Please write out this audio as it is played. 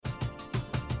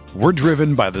We're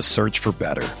driven by the search for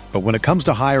better. But when it comes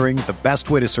to hiring, the best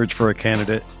way to search for a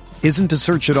candidate isn't to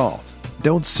search at all.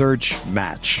 Don't search,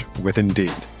 match with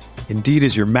Indeed. Indeed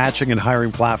is your matching and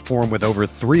hiring platform with over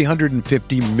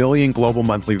 350 million global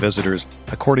monthly visitors,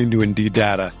 according to Indeed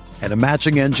data, and a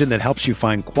matching engine that helps you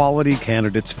find quality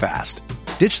candidates fast.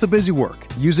 Ditch the busy work.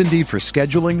 Use Indeed for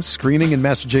scheduling, screening, and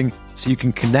messaging so you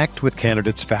can connect with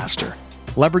candidates faster.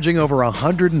 Leveraging over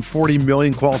 140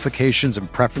 million qualifications and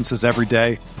preferences every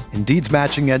day, Indeed's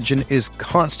matching engine is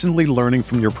constantly learning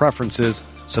from your preferences,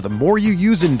 so the more you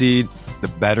use Indeed, the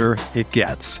better it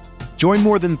gets. Join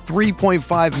more than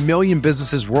 3.5 million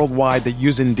businesses worldwide that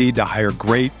use Indeed to hire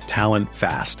great talent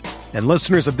fast. And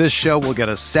listeners of this show will get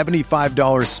a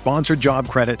 $75 sponsored job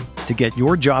credit to get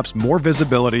your jobs more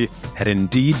visibility at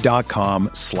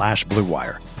Indeed.com/Blue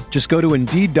Wire. Just go to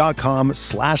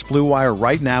Indeed.com/Blue Wire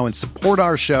right now and support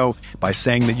our show by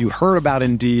saying that you heard about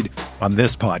Indeed on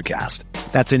this podcast.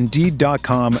 That's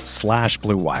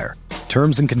Indeed.com/Blue Wire.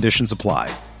 Terms and conditions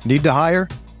apply. Need to hire?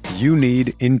 You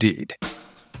need Indeed.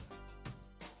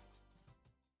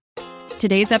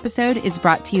 Today's episode is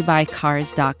brought to you by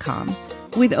Cars.com.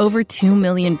 With over 2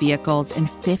 million vehicles and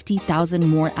 50,000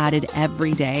 more added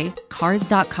every day,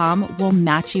 Cars.com will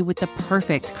match you with the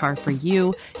perfect car for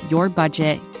you, your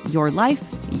budget, your life,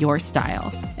 your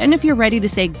style. And if you're ready to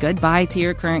say goodbye to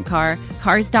your current car,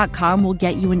 Cars.com will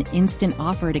get you an instant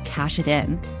offer to cash it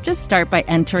in. Just start by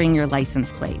entering your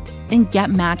license plate and get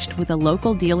matched with a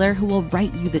local dealer who will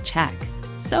write you the check.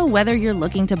 So whether you're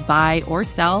looking to buy or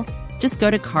sell, just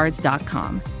go to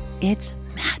Cars.com. It's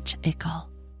magical.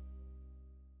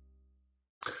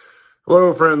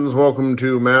 Hello, friends. Welcome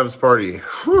to Mavs Party.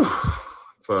 Whew.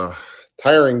 It's a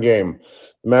tiring game.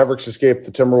 The Mavericks escaped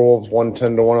the Timberwolves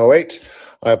 110-108.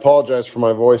 I apologize for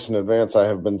my voice in advance. I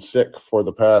have been sick for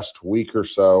the past week or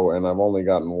so, and I've only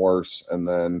gotten worse. And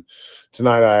then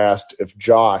tonight I asked if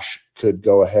Josh could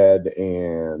go ahead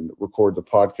and record the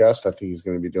podcast. I think he's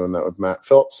going to be doing that with Matt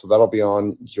Phillips, so that'll be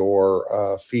on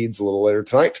your feeds a little later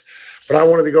tonight. But I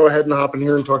wanted to go ahead and hop in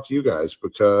here and talk to you guys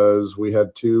because we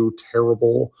had two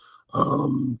terrible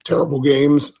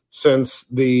games since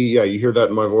you hear that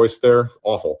in my voice there?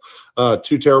 Awful.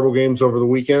 Two terrible games over the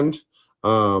weekend.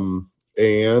 So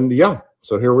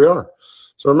here we are.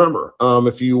 So remember,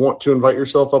 if you want to invite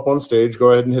yourself up on stage,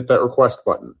 go ahead and hit that request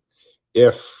button.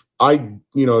 If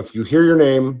you hear your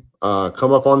name,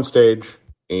 come up on stage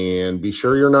and be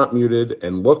sure you're not muted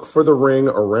and look for the ring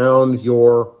around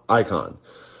your icon.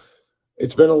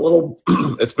 It's been a little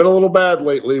bad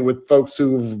lately with folks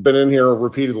who've been in here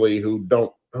repeatedly who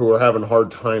are having hard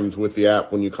times with the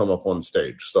app when you come up on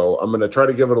stage. So I'm going to try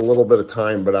to give it a little bit of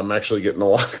time, but I'm actually getting a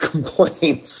lot of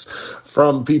complaints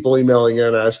from people emailing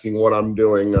in asking what I'm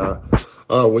doing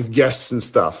with guests and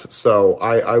stuff. So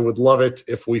I would love it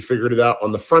if we figured it out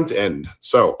on the front end.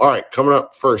 So, all right, coming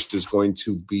up first is going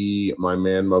to be my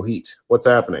man Mohit. What's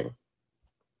happening?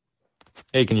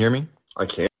 Hey, can you hear me? I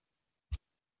can.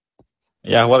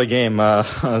 Yeah, what a game.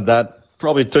 That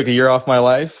probably took a year off my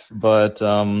life, but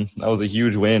that was a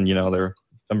huge win. The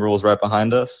Timberwolves right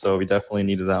behind us, so we definitely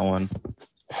needed that one.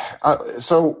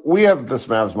 So we have this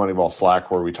Mavs Moneyball Slack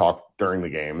where we talk during the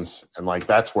games, and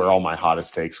that's where all my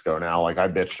hottest takes go now. I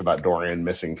bitched about Dorian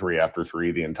missing 3 after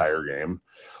 3 the entire game,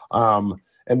 and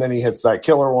then he hits that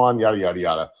killer one, yada yada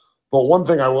yada. But one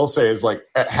thing I will say is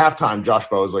at halftime, Josh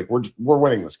Bowe is we're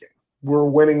winning this game. We're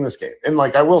winning this game. And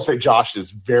I will say Josh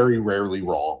is very rarely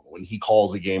wrong when he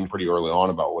calls a game pretty early on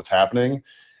about what's happening.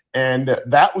 And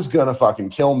that was going to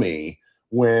fucking kill me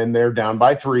when they're down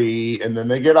by 3 and then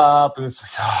they get up and it's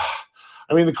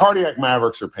the cardiac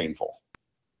Mavericks are painful.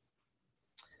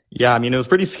 Yeah, it was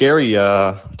pretty scary.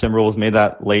 Timberwolves made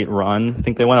that late run. I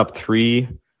think they went up 3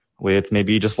 with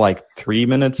maybe just 3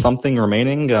 minutes something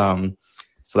remaining.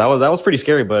 So that was pretty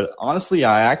scary. But honestly,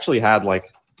 I actually had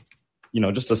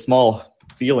just a small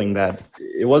feeling that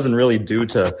it wasn't really due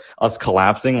to us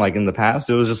collapsing like in the past.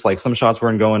 It was just some shots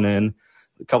weren't going in,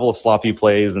 a couple of sloppy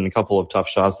plays and a couple of tough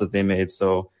shots that they made.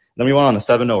 So then we went on a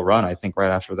 7-0 run, I think, right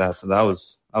after that. So that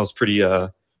was pretty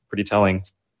telling.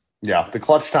 Yeah, the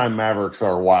clutch time Mavericks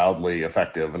are wildly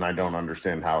effective, and I don't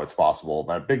understand how it's possible.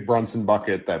 That big Brunson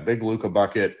bucket, that big Luka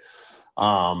bucket,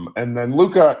 and then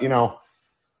Luka,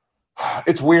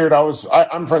 it's weird.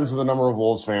 I'm friends with a number of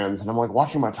Wolves fans, and I'm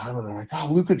watching my time, and they're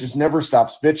Luka just never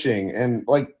stops bitching. And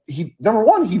he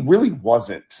really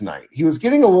wasn't tonight. He was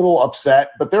getting a little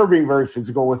upset, but they were being very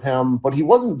physical with him. But he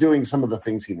wasn't doing some of the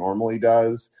things he normally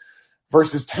does.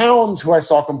 Versus Towns, who I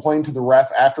saw complain to the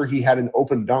ref after he had an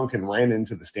open dunk and ran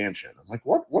into the stanchion. I'm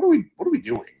what are we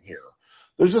doing here?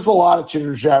 there's just a lot of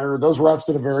chitter chatter. Those refs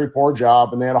did a very poor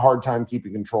job, and they had a hard time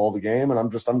keeping control of the game. And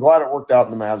I'm glad it worked out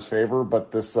in the Mavs' favor. But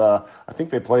this, I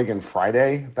think they play again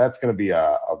Friday. That's going to be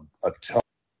a tough.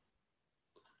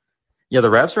 Yeah, the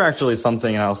refs are actually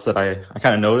something else that I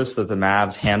kind of noticed that the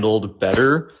Mavs handled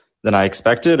better than I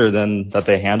expected, or than that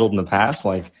they handled in the past.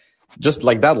 Like, just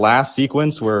like that last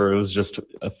sequence where it was just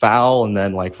a foul and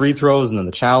then like free throws and then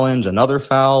the challenge, another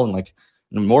foul and like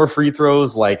more free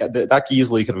throws, like that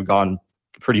easily could have gone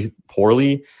pretty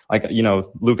poorly. Like,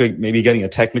 Luka maybe getting a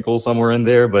technical somewhere in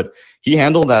there, but he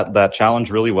handled that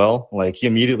challenge really well. Like, he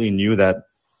immediately knew that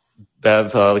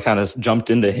Bev kind of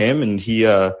jumped into him, and he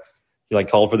like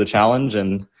called for the challenge.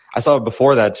 And I saw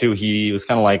before that too, he was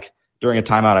kind of like during a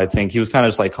timeout, I think he was kind of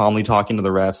just like calmly talking to the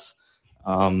refs.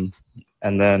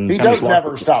 And then he does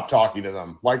never stop talking to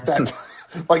them like that.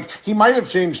 Like, he might have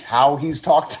changed how he's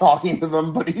talking to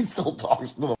them, but he still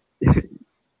talks to them.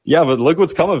 Yeah, but look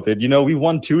what's come of it. We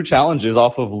won 2 challenges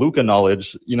off of Luka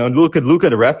knowledge.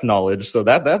 Luka ref knowledge. So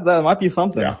that might be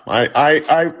something. Yeah,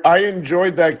 I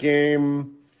enjoyed that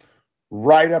game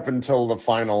right up until the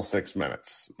final 6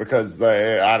 minutes, because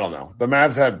I don't know, the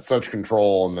Mavs had such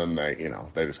control, and then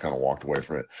they just kind of walked away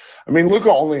from it. I mean, Luka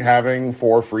only having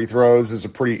 4 free throws is a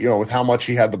pretty, with how much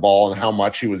he had the ball and how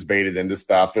much he was baited into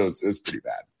stuff, it was pretty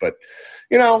bad. But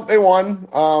they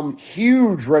won.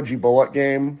 Huge Reggie Bullock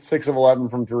game, 6 of 11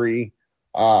 from 3.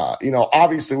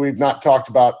 Obviously we've not talked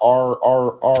about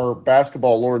our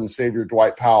basketball Lord and Savior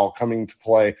Dwight Powell coming to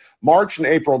play. March and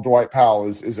April, Dwight Powell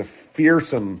is a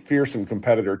fearsome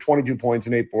competitor. 22 points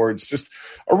and 8 boards. Just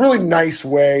a really nice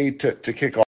way to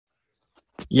kick off.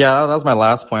 Yeah, that was my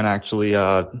last point, actually.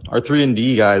 Our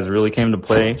 3-and-D guys really came to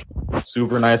play.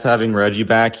 Super nice having Reggie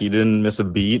back. He didn't miss a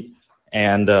beat.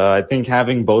 And I think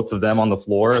having both of them on the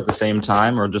floor at the same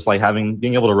time, or just like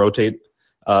being able to rotate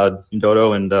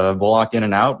Dodo and Bullock in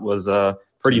and out, was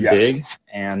pretty big.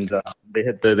 And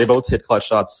they both hit clutch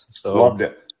shots. So loved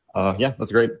it. Yeah,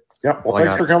 that's great. Yep. Well,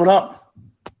 thanks for coming up.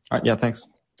 All right. Yeah, thanks.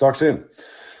 Talk soon.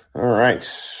 All right.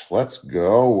 Let's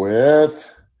go with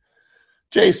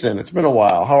Jason. It's been a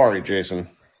while. How are you, Jason?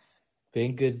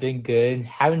 Been good.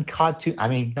 Haven't caught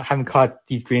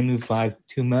these Dream Move 5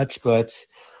 too much, but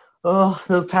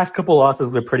the past couple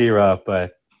losses were pretty rough,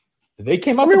 but they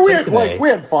came up. We had fun.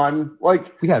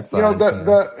 We had fun.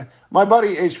 My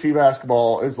buddy HP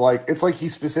Basketball is like, it's like he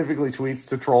specifically tweets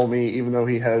to troll me, even though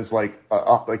he has like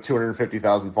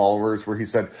 250,000 followers, where he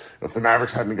said if the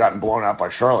Mavericks hadn't gotten blown out by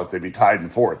Charlotte, they'd be tied in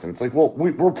 4th. And it's like, well,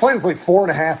 we're playing with like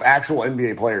 4.5 actual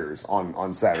NBA players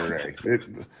on Saturday.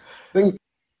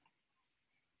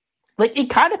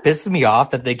 It kind of pisses me off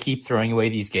that they keep throwing away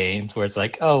these games where it's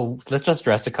like, oh, let's just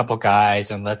rest a couple guys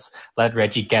and let's let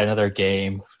Reggie get another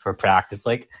game for practice.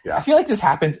 I feel like this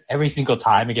happens every single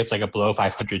time against like a below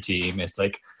 500 team. It's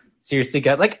like, seriously,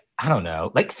 I don't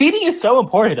know. Seeding is so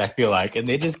important, I feel like, and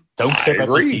they just don't care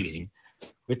about the seeding.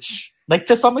 Which,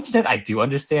 to some extent, I do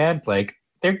understand. They're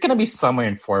going to be somewhere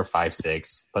in 4, 5,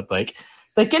 6. But,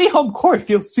 getting home court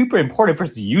feels super important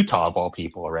versus Utah, of all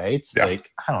people, right? Yeah.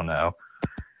 I don't know.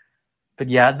 But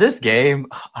yeah, this game,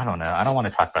 I don't know. I don't want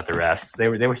to talk about the refs.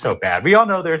 They were so bad. We all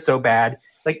know they're so bad.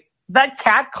 That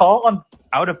cat call on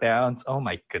out of bounds. Oh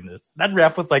my goodness. That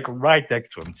ref was right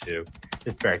next to him too.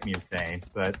 It drives me insane.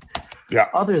 But yeah,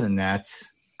 other than that,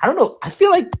 I don't know. I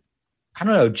feel like,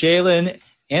 Jalen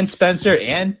and Spencer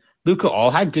and Luka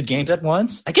all had good games at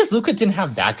once. I guess Luka didn't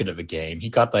have that good of a game. He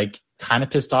got kind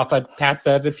of pissed off at Pat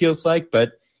Bev, it feels like,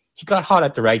 but he got hot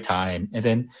at the right time. And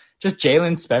then just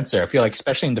Jalen Spencer, I feel like,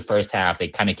 especially in the first half, they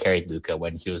kind of carried Luka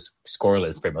when he was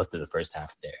scoreless for most of the first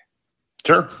half there.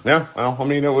 Sure. Yeah. Well, I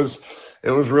mean, it was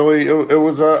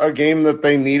a game that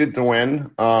they needed to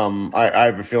win. I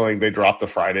have a feeling they dropped the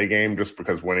Friday game just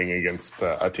because winning against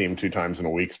a team 2 times in a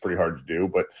week is pretty hard to do.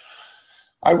 But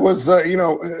I was,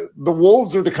 the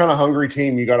Wolves are the kind of hungry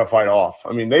team you got to fight off.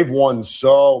 I mean, they've won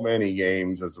so many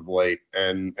games as of late,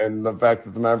 and the fact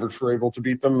that the Mavericks were able to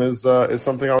beat them is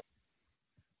something.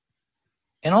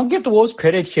 And I'll give the Wolves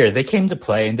credit here. They came to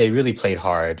play and they really played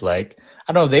hard. I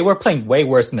don't know, they were playing way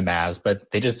worse than the Mavs,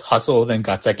 but they just hustled and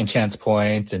got second chance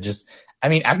points and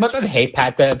as much as I hate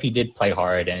Pat Bev, he did play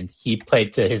hard and he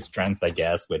played to his strengths, I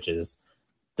guess, which is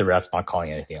the refs not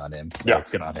calling anything on him. So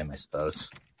good on him, I suppose.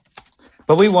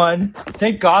 But we won.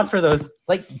 Thank God for those.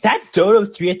 That Dodo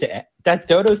 3 that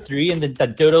Dodo 3 and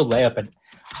that Dodo layup. And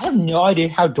I have no idea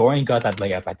how Dorian got that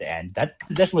layup at the end. That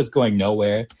possession was going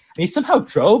nowhere. And he somehow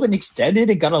drove and extended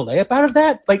and got a layup out of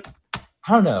that. I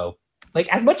don't know.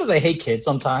 As much as I hate kids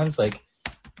sometimes,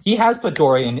 he has put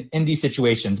Dorian in these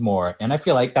situations more. And I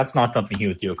feel like that's not something he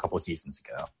would do a couple seasons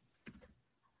ago.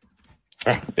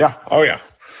 Yeah. Oh yeah.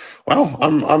 Well,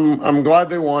 I'm glad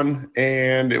they won,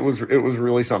 and it was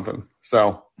really something.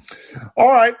 So,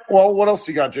 all right. Well, what else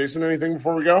do you got, Jason? Anything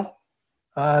before we go?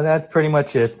 That's pretty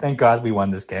much it. Thank God we won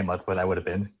this game. Otherwise, I would have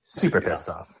been super pissed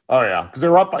off. Oh yeah, because they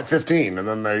were up by 15, and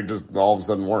then they just all of a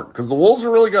sudden weren't. Because the Wolves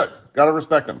are really good. Got to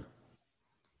respect them.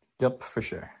 Yep, for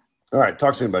sure. All right.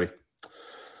 Talk soon, buddy.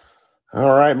 All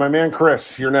right, my man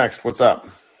Chris, you're next. What's up?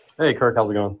 Hey, Kirk,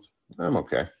 how's it going? I'm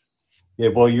okay. Yeah,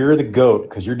 well, you're the GOAT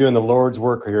because you're doing the Lord's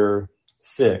work here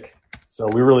sick. So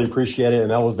we really appreciate it.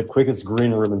 And that was the quickest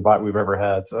green room invite we've ever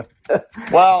had. So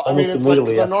well, I mean, almost it's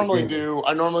immediately like, I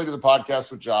normally do the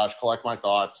podcast with Josh, collect my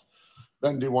thoughts,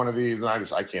 then do one of these, and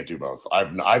I can't do both.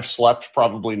 I've slept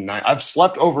I've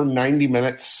slept over 90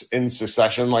 minutes in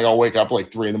succession. Like I'll wake up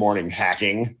like 3 a.m.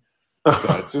 hacking.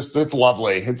 So it's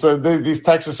lovely. These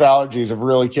Texas allergies are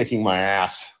really kicking my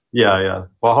ass. Yeah.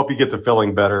 Well, I hope you get the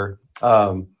feeling better.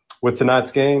 With tonight's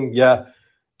game, yeah,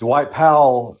 Dwight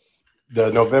Powell,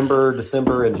 the November,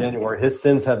 December, and January, his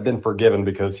sins have been forgiven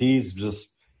because he's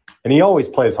just, and he always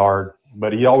plays hard,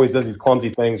 but he always does these clumsy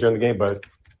things during the game. But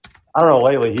I don't know,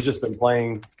 lately he's just been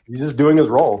playing, he's just doing his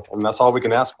role, and that's all we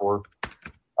can ask for.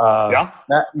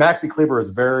 Maxi Kleber is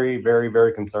very, very,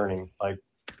 very concerning. Like,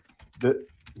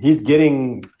 he's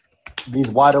getting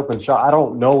these wide open shots. I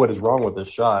don't know what is wrong with this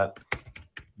shot.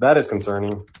 That is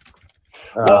concerning.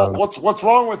 Well, what's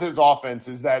wrong with his offense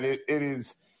is that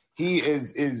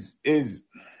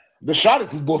the shot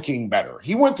is looking better.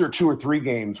 He went through 2 or 3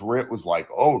 games where it was like,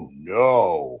 oh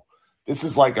no, this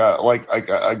is like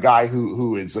a guy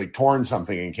who is like torn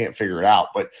something and can't figure it out.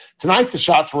 But tonight the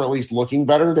shots were at least looking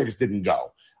better. They just didn't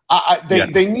go.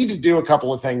 They need to do a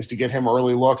couple of things to get him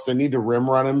early looks. They need to rim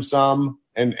run him some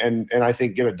and I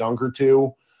think get a dunk or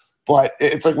two. But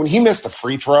it's like when he missed a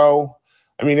free throw.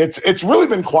 I mean, it's really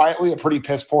been quietly a pretty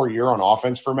piss poor year on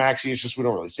offense for Maxey. It's just we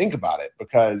don't really think about it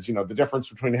because, the difference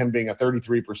between him being a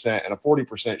 33% and a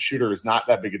 40% shooter is not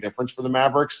that big a difference for the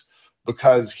Mavericks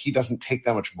because he doesn't take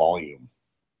that much volume.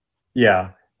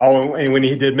 Yeah. Oh, and when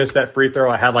he did miss that free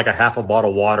throw, I had like a half a bottle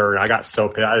of water and I got so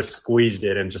pissed. I just squeezed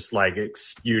it and just like it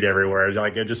spewed everywhere.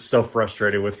 Like I'm just so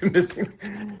frustrated with him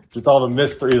missing just all the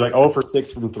missed threes, like 0 for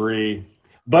 6 from 3.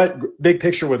 But big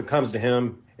picture when it comes to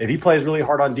him, if he plays really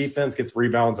hard on defense, gets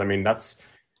rebounds, I mean, that's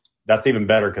even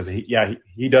better because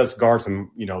he does guard some,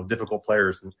 difficult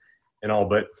players and all.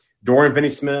 But Dorian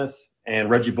Finney-Smith and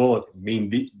Reggie Bullock, I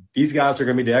mean, these guys are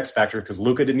going to be the X factor because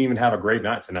Luka didn't even have a great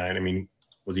night tonight. I mean,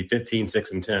 was he 15,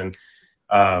 6, and 10?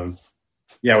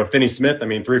 With Finney-Smith, I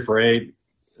mean, 3 for 8.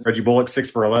 Reggie Bullock,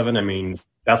 6 for 11. I mean,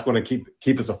 that's going to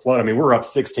keep us afloat. I mean, we're up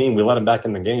 16. We let him back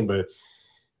in the game, but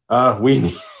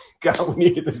we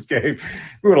needed this game. If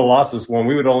we would have lost this one,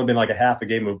 we would have only been like a half a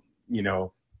game of,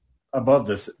 above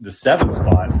the 7th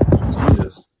spot.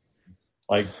 Jesus.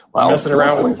 Like, messing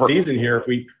around with the season here if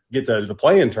we get to the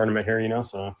play-in tournament here,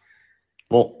 so.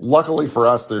 Well, luckily for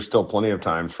us, there's still plenty of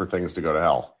times for things to go to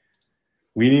hell.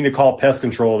 We need to call pest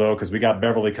control, though, because we got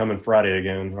Beverly coming Friday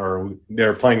again, or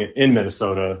they're playing in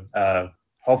Minnesota.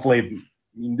 Hopefully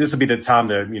this will be the time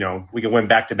that, we can win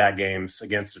back-to-back games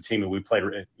against a team that we played,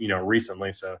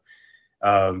 recently. So,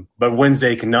 but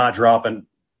Wednesday cannot drop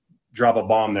a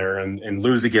bomb there and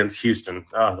lose against Houston.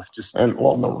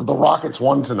 The Rockets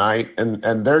won tonight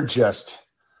and they're just,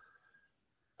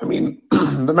 I mean,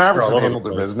 the Mavericks have handled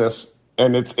their business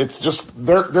and it's just,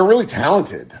 they're really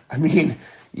talented. I mean,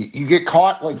 you get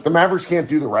caught, like the Mavericks can't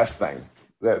do the rest thing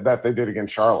that they did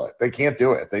against Charlotte. They can't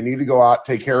do it. They need to go out,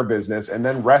 take care of business, and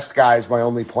then rest guys by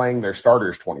only playing their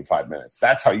starters 25 minutes.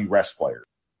 That's how you rest players.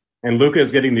 And Luka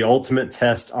is getting the ultimate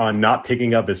test on not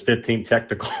picking up his 15th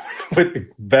technical with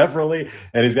Beverly,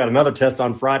 and he's got another test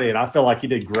on Friday, and I feel like he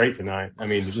did great tonight. I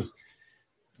mean,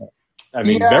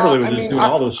 Beverly was just doing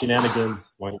all those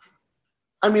shenanigans.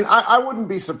 I wouldn't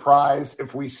be surprised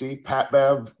if we see Pat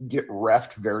Bev get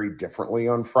reffed very differently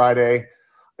on Friday.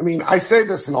 I mean, I say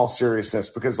this in all seriousness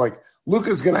because,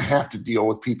 Luka's going to have to deal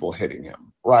with people hitting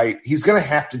him, right? He's going to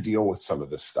have to deal with some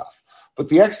of this stuff. But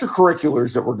the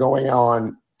extracurriculars that were going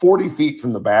on 40 feet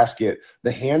from the basket,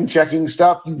 the hand-checking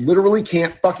stuff, you literally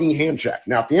can't fucking hand-check.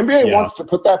 Now, if the NBA wants to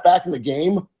put that back in the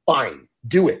game, fine.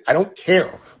 Do it. I don't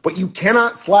care. But you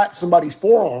cannot slap somebody's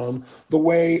forearm the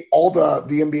way all the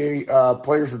NBA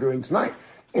players were doing tonight.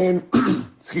 And,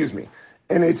 excuse me.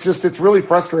 And it's really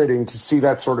frustrating to see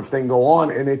that sort of thing go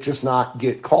on and it just not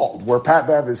get called. Where Pat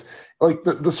Bev is like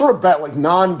the sort of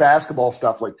non-basketball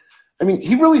stuff.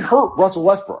 He really hurt Russell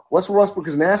Westbrook. Russell Westbrook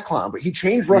is an ass clown, but he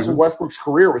changed Russell Westbrook's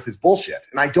career with his bullshit.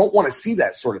 And I don't want to see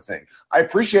that sort of thing. I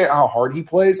appreciate how hard he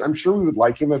plays. I'm sure we would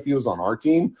like him if he was on our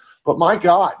team. But my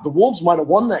God, the Wolves might have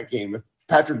won that game if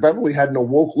Patrick Beverly hadn't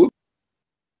awoke Luke.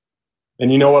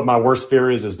 And you know what my worst fear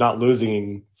is not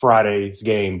losing Friday's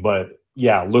game, but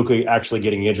yeah, Luka actually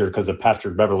getting injured because of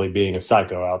Patrick Beverly being a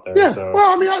psycho out there. Yeah, So,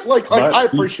 well, I mean, I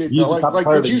appreciate he's that. the type of Like,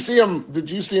 player did you see him? Did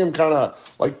you see him kind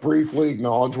of like briefly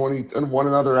acknowledge one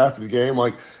another after the game?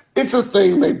 Like, it's a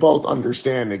thing they both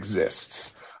understand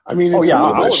exists. I mean, it's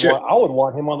I would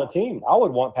want him on the team. I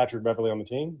would want Patrick Beverly on the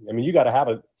team. I mean, you got to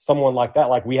have someone like that,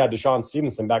 like we had Deshaun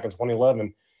Stevenson back in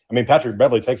 2011. I mean, Patrick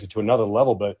Beverly takes it to another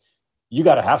level, but you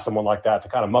got to have someone like that to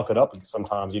kind of muck it up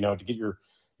sometimes, to get your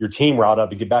team riled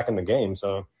up to get back in the game.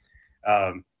 So,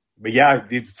 but yeah,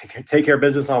 take care of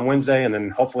business on Wednesday, and then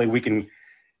hopefully we can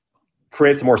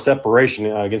create some more separation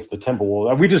against the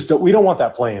Timberwolves. We don't want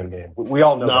that play-in game. We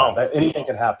all know that anything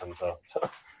can happen. So,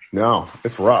 no,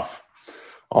 it's rough.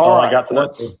 All right, I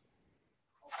got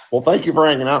well, thank you for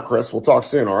hanging out, Chris. We'll talk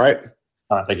soon. All right.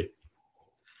 All right, thank you.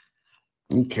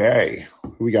 Okay,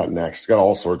 who we got next? Got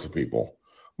all sorts of people.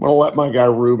 I'm going to let my guy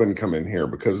Ruben come in here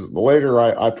because the later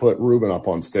I put Ruben up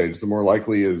on stage, the more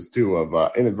likely he is to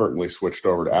have inadvertently switched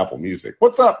over to Apple Music.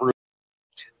 What's up, Ruben?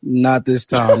 Not this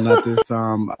time.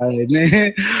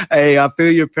 Hey, I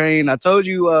feel your pain. I told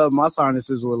you my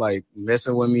sinuses were like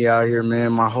messing with me out here,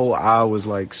 man. My whole eye was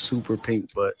like super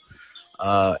pink, but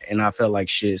and I felt like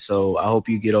shit. So I hope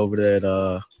you get over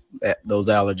those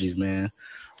allergies, man.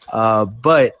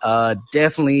 But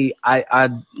definitely I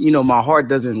my heart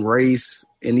doesn't race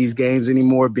in these games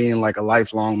anymore, being like a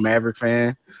lifelong Maverick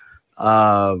fan.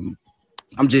 I'm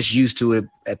just used to it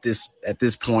at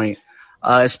this point.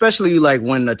 Especially like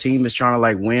when the team is trying to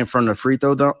like win from the free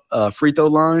throw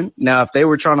line. Now, if they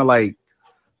were trying to like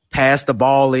pass the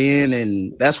ball in,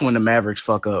 and that's when the Mavericks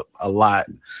fuck up a lot,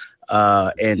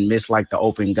 and miss like the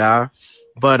open guy.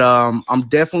 But, I'm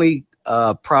definitely,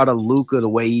 proud of Luka, the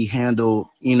way he handled,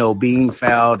 being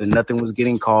fouled and nothing was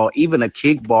getting called. Even a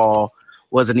kick ball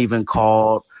wasn't even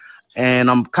called.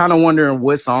 And I'm kind of wondering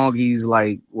what song he's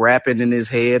like rapping in his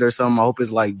head or something. I hope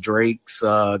it's like Drake's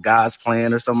God's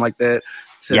Plan or something like that.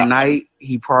 Tonight,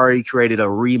 He probably created a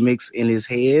remix in his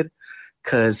head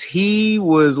because he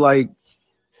was like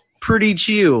pretty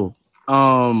chill.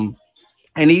 And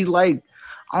he's like,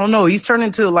 I don't know, he's turned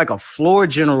into like a floor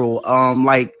general.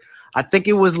 Like I think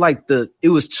it was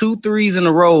 2 threes in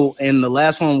a row, and the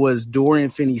last one was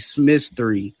Dorian Finney-Smith's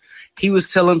 3. He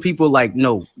was telling people like,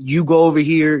 no, you go over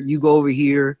here, you go over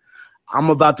here. I'm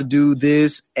about to do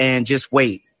this and just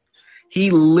wait.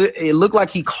 It looked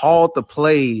like he called the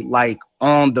play like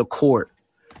on the court.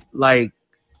 Like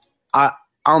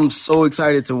I'm so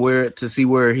excited to see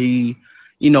where he,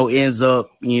 ends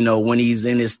up, when he's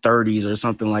in his 30s or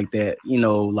something like that.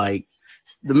 Like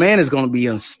the man is going to be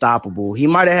unstoppable. He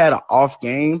might have had an off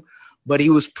game, but he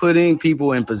was putting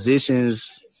people in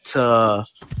positions to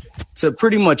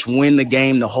pretty much win the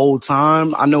game the whole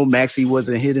time. I know Maxey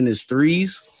wasn't hitting his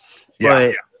threes,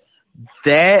 but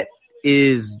that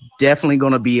is definitely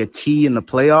going to be a key in the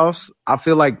playoffs. I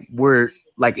feel like we're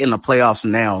like in the playoffs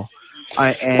now,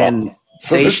 and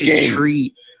they should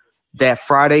treat that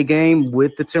Friday game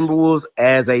with the Timberwolves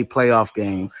as a playoff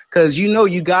game because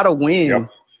you got to win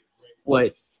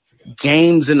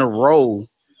games in a row.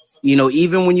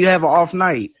 Even when you have an off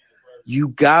night. You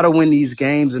got to win these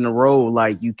games in a row.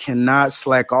 Like, you cannot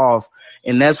slack off.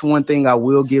 And that's one thing I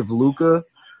will give Luka,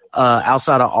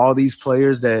 outside of all these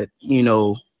players that,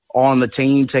 on the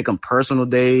team, taking personal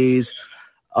days.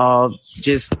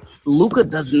 Just Luka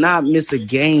does not miss a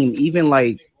game, even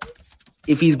like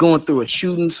if he's going through a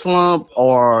shooting slump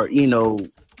or,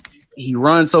 he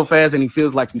runs so fast and he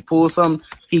feels like he pulls something.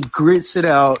 He grits it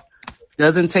out,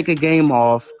 doesn't take a game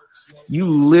off. You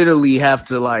literally have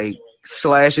to, like,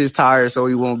 slash his tires so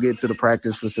he won't get to the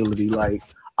practice facility. Like,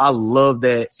 I love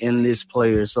that in this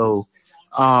player. So,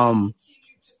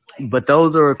 but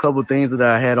those are a couple things that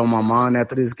I had on my mind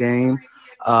after this game.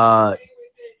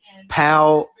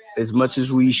 Powell, as much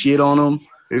as we shit on him,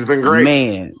 he's been great.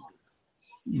 Man,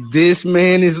 this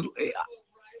man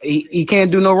he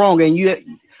can't do no wrong. And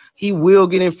he will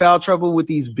get in foul trouble with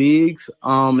these bigs,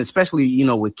 especially,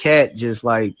 with Cat, just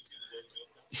like,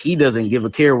 he doesn't give a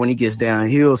care when he gets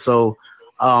downhill. So,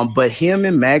 but him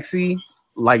and Maxey,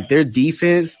 like, their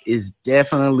defense is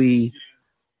definitely,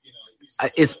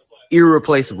 it's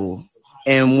irreplaceable.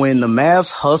 And when the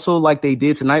Mavs hustle like they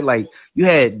did tonight, like, you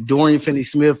had Dorian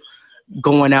Finney-Smith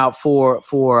going out for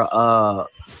a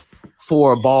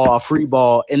free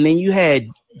ball, and then you had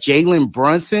Jalen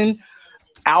Brunson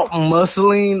out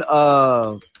muscling,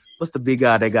 what's the big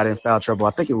guy that got in foul trouble?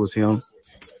 I think it was him.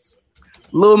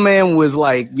 Little man was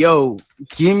like, yo,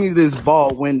 give me this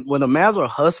ball. When the Mavs are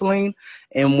hustling,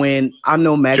 and when I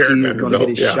know Maxey is going to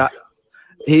hit his shot,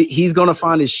 he's going to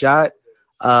find his shot.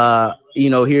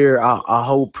 here I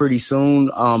hope pretty soon.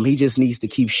 He just needs to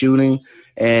keep shooting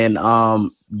and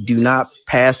do not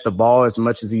pass the ball as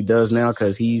much as he does now,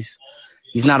 because he's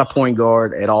not a point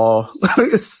guard at all.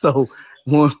 So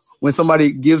when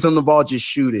somebody gives him the ball, just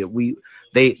shoot it.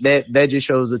 That just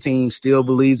shows the team still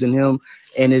believes in him,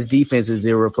 and his defense is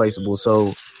irreplaceable.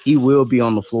 So he will be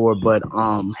on the floor. But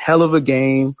hell of a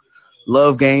game.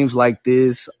 Love games like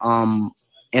this. And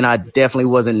I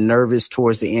definitely wasn't nervous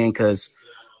towards the end because,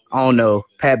 I don't know,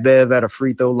 Pat Bev at a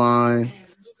free throw line.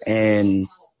 And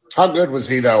how good was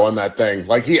he, though, on that thing?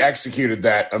 Like, he executed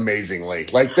that amazingly.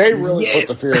 Like, they really put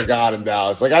the fear of God in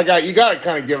Dallas. Like, you got to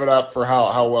kind of give it up for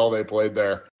how well they played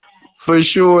there. For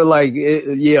sure. Like,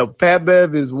 Pat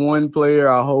Bev is one player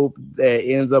I hope that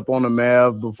ends up on the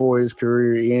Mavs before his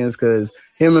career ends, because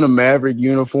him in a Maverick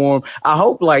uniform, I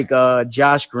hope,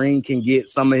 Josh Green can get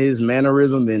some of his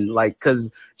mannerism, and, because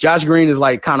Josh Green is,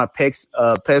 kind of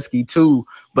pesky, too,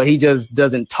 but he just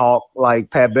doesn't talk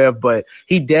like Pat Bev. But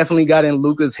he definitely got in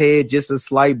Luka's head just a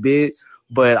slight bit.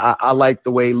 But I like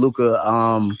the way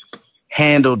Luka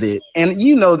handled it. And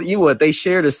they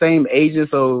share the same agent,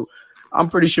 so I'm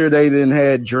pretty sure they then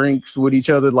had drinks with each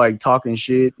other, talking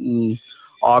shit and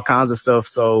all kinds of stuff.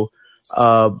 So,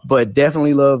 but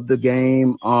definitely love the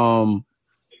game. And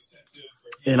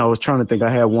I was trying to think, I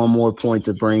had one more point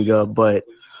to bring up, but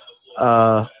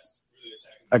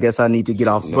I guess I need to get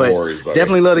off. No worries, buddy.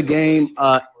 Definitely love the game.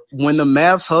 When the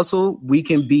Mavs hustle, we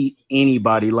can beat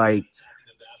anybody. Like,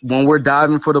 when we're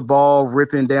diving for the ball,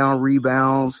 ripping down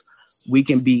rebounds, we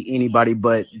can beat anybody,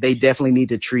 but they definitely need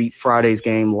to treat Friday's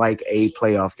game like a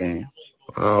playoff game.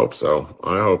 I hope so.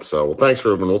 Well, thanks,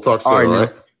 Ruben. We'll talk soon, all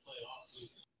right?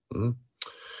 Mm-hmm.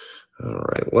 All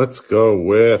right, let's go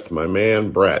with my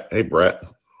man, Brett. Hey, Brett.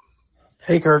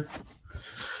 Hey, Kurt.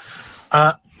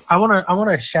 I want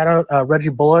to shout out Reggie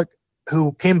Bullock,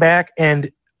 who came back,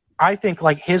 and I think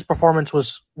his performance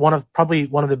was probably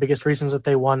one of the biggest reasons that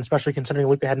they won, especially considering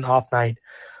Luka had an off night.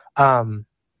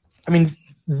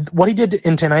 What he did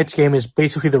in tonight's game is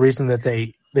basically the reason that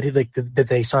they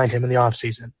signed him in the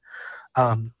offseason.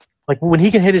 When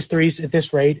he can hit his threes at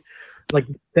this rate,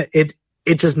 it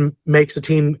just makes the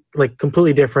team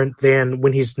completely different than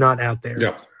when he's not out there.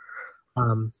 Yeah.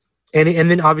 And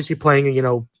then obviously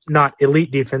playing, not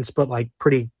elite defense, but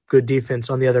pretty good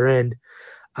defense on the other end.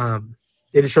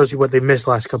 It just shows you what they missed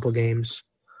last couple of games.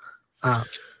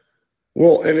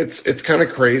 Well, and it's kind of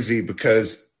crazy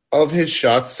because of his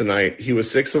shots tonight, he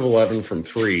was 6 of 11 from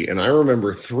 3, and I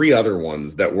remember 3 other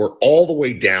ones that were all the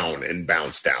way down and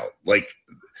bounced out.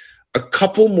 A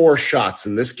couple more shots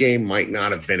in this game might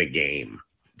not have been a game.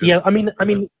 Yeah,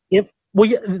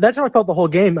 that's how I felt the whole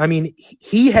game.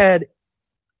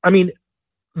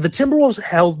 The Timberwolves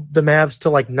held the Mavs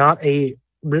to not a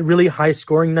really high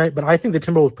scoring night, but I think the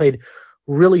Timberwolves played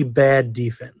really bad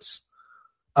defense.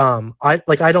 I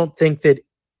don't think that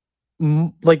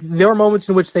there were moments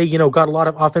in which they got a lot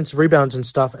of offensive rebounds and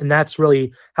stuff, and that's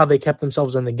really how they kept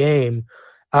themselves in the game.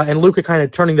 And Luka kind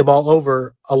of turning the ball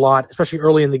over a lot, especially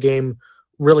early in the game,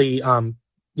 really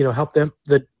helped them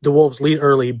the Wolves lead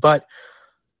early. But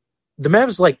the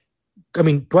Mavs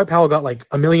Dwight Powell got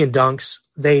a million dunks.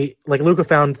 Luka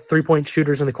found 3-point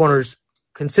shooters in the corners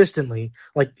consistently,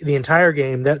 the entire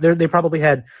game. They probably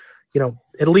had,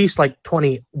 at least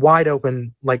 20 wide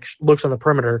open looks on the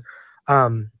perimeter.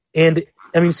 If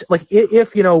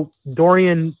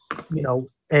Dorian,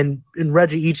 and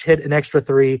Reggie each hit an extra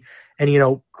 3, and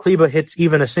Kleba hits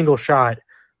even a single shot,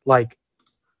 then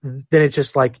it's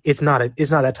just it's not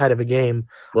that tight of a game.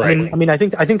 Right. I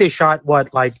think they shot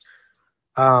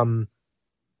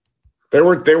They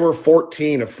were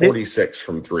 14 of 46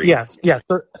 from 3. Yes,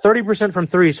 30% from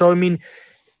 3. So and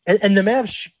the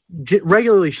Mavs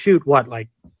regularly shoot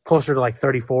closer to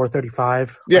 34,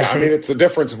 35. Yeah, it's a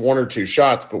difference of 1 or 2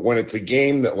 shots, but when it's a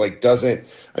game that doesn't,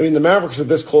 the Mavericks are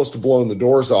this close to blowing the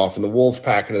doors off, and the Wolves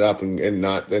packing it up and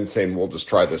not then saying we'll just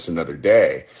try this another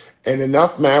day. And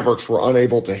enough Mavericks were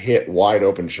unable to hit wide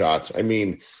open shots.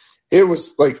 It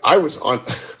was I was on.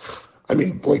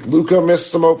 Luka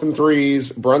missed some open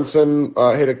threes. Brunson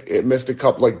missed a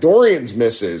couple. Dorian's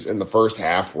misses in the first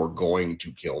half were going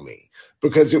to kill me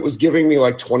because it was giving me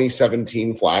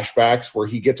 2017 flashbacks where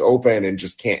he gets open and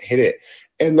just can't hit it.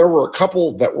 And there were a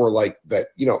couple that were that,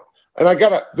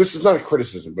 and this is not a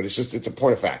criticism, but it's a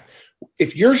point of fact.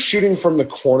 If you're shooting from the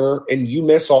corner and you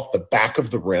miss off the back of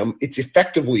the rim, it's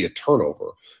effectively a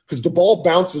turnover because the ball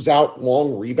bounces out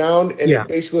long rebound, and it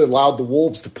basically allowed the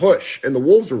Wolves to push, and the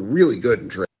Wolves are really good in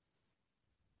transition.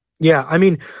 Yeah,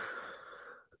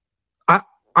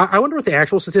 I wonder what the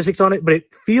actual statistics on it, but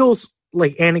it feels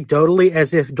anecdotally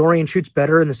as if Dorian shoots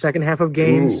better in the second half of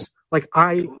games Like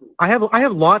I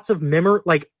have lots of memory.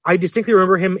 Like I distinctly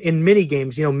remember him in mini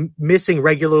games, missing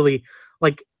regularly.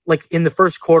 Like in the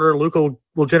first quarter, Luka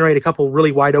will generate a couple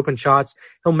really wide open shots.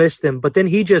 He'll miss them, but then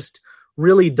he just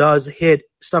really does hit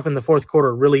stuff in the fourth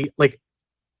quarter really, like,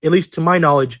 at least to my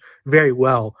knowledge, very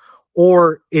well.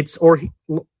 I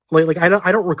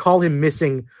don't recall him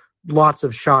missing lots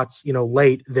of shots,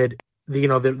 late that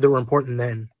were important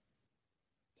then.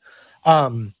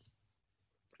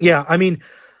 Yeah, I mean,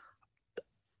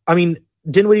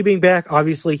 Dinwiddie being back,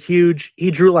 obviously huge.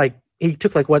 He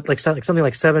took something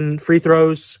like 7 free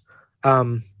throws,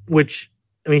 which,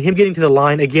 I mean, him getting to the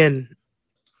line again,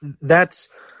 that's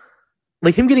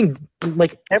like him getting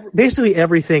basically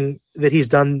everything that he's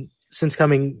done since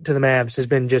coming to the Mavs has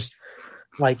been just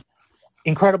like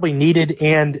incredibly needed,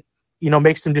 and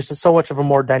makes them just so much of a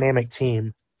more dynamic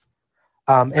team.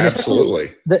 And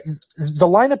absolutely, the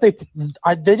lineup they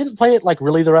didn't play it like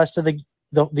really the rest of the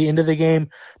end of the game,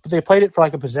 but they played it for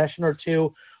like a possession or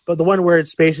two. But the one where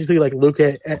it's basically like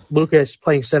Lucas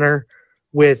playing center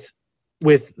with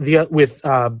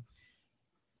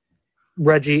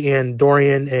Reggie and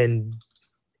Dorian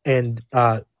and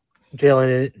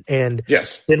Jalen and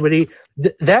yes, Dinwiddie.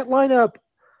 That lineup,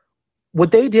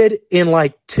 what they did in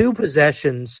like 2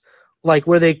 possessions, like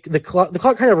where the clock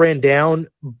kind of ran down,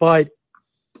 but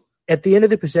at the end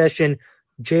of the possession,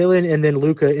 Jalen and then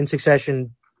Luka in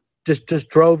succession just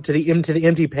drove to the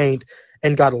empty paint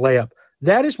and got a layup.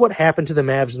 That is what happened to the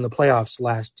Mavs in the playoffs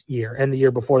last year and the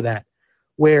year before that,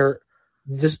 where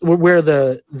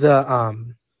the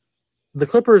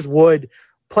Clippers would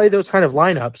play those kind of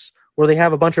lineups where they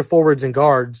have a bunch of forwards and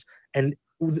guards and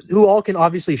who all can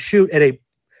obviously shoot at a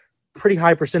pretty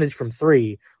high percentage from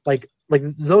 3. Like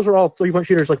those are all 3-point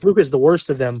shooters. Like Luka is the worst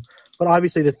of them, but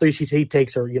obviously the 3 he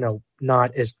takes are,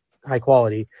 not as high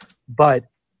quality. But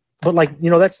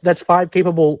that's 5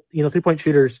 capable, 3-point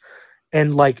shooters,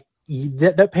 and like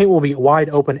that paint will be wide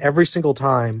open every single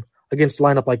time against a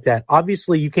lineup like that.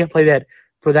 Obviously you can't play that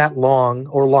for that long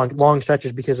or long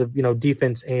stretches because of,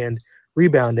 defense and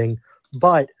rebounding,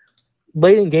 but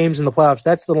late in games in the playoffs,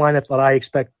 that's the lineup that I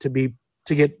expect to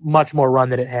get much more run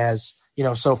than it has,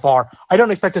 so far. I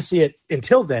don't expect to see it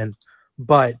until then,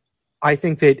 but I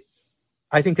think that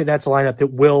that's a lineup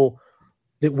that will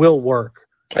work.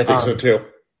 I think so too.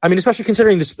 I mean, especially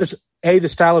considering the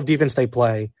style of defense they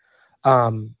play,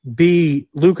 B,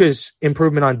 Luka's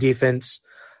improvement on defense.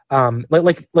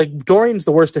 Like Dorian's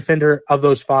the worst defender of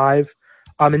those 5,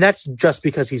 and that's just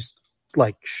because he's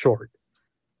like short.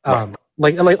 Right.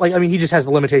 I mean, he just has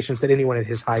the limitations that anyone at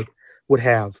his height would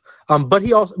have. But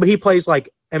he plays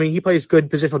he plays good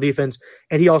positional defense,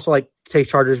 and he also takes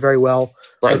charges very well.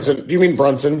 Brunson, do you mean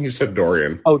Brunson? You said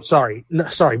Dorian. Oh, sorry,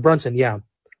 Brunson. Yeah,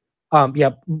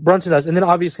 Brunson does, and then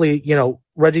obviously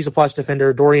Reggie's a plus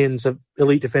defender, Dorian's an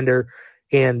elite defender,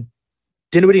 and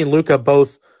Dinwiddie and Luka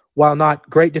both, while not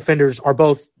great defenders, are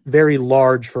both very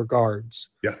large for guards.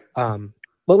 Yeah.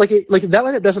 But that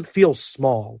lineup doesn't feel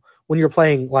small when you're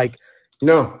playing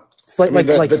No.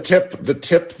 The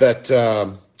tip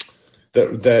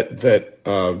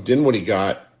that Dinwiddie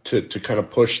got to kind of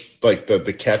push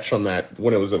the catch on that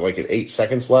when it was at 8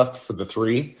 seconds left for the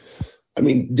 3. I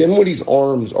mean, Dinwiddie's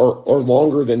arms are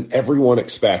longer than everyone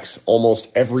expects almost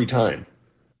every time.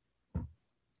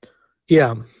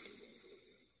 Yeah.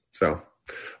 So,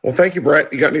 well, thank you,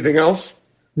 Brett. You got anything else?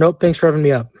 Nope. Thanks for having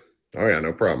me up. Oh yeah,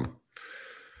 no problem.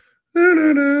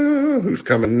 Who's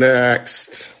coming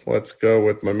next? Let's go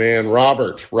with my man,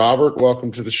 Robert. Robert,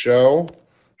 welcome to the show.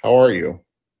 How are you?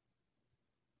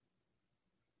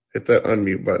 Hit that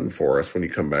unmute button for us when you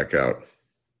come back out.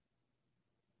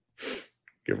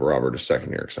 Give Robert a second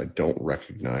here because I don't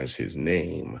recognize his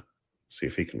name. See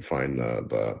if he can find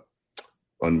the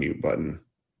unmute button.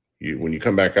 When you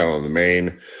come back out on the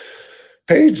main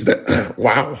page,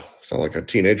 wow, sound like a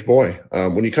teenage boy.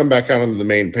 When you come back out onto the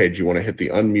main page, you want to hit the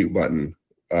unmute button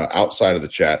outside of the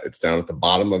chat. It's down at the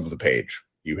bottom of the page.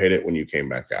 You hit it when you came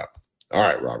back out. All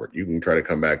right, Robert, you can try to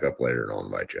come back up later and I'll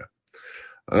invite you.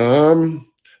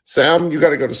 Sam, you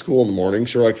got to go to school in the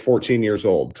mornings. You're 14 years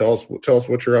old. Tell us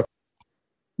what you're up.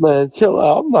 Man, chill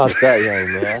out. I'm not that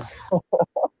young, man.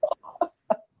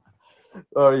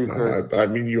 Are you crazy? I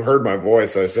mean, you heard my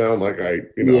voice. I sound like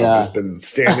I've just been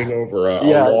standing over a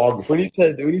log. When he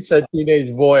said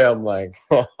teenage boy, I'm like,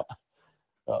 that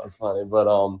was funny. But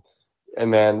and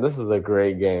man, this is a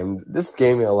great game. This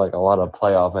gave me a lot of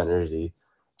playoff energy.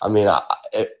 I mean,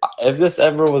 if this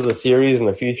ever was a series in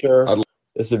the future,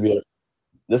 this would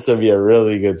be a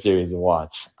really good series to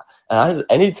watch. And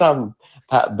anytime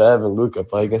Pat, Bev, and Luka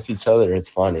play against each other, it's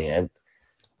funny. And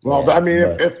Well, Yeah, I mean,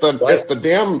 but if the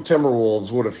damn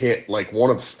Timberwolves would have hit like one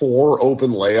of 4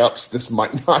 open layups, this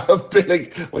might not have been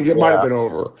it might have yeah, been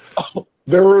over.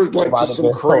 There were it like might just have some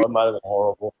been crazy. it might have been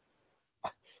horrible.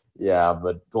 Yeah,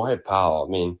 but Dwight Powell,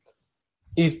 I mean,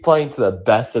 he's playing to the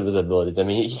best of his abilities. I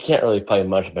mean, he can't really play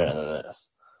much better than this.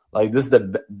 Like this is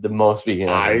the most we can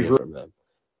I ever get agree. from him.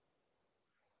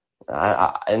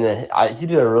 He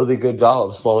did a really good job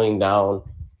of slowing down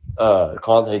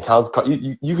Karl Anthony Towns.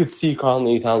 You could see Karl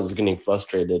Anthony Towns was getting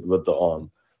frustrated with the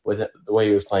way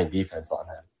he was playing defense on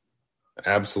him.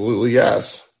 Absolutely,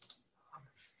 yes.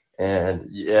 And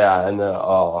yeah, and then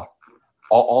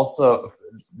also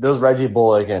those Reggie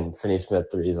Bullock and Finney Smith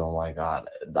threes. Oh my God,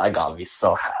 that got me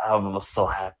so I was so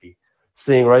happy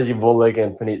seeing Reggie Bullock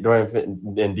and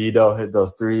and Dido hit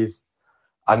those threes.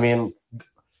 I mean,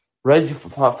 Reggie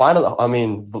finally. I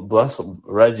mean, bless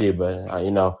Reggie,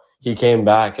 but he came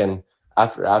back and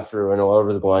after whatever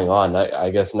was going on, I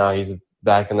guess now he's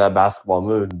back in that basketball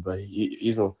mood. But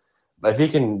if he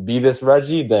can be this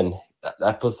Reggie, then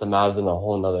that puts the Mavs in a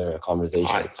whole nother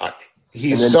conversation.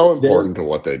 He's so important to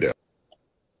what they do.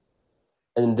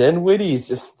 And Dinwiddie is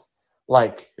just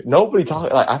like nobody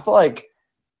talking. Like I feel like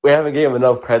we haven't given him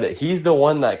enough credit. He's the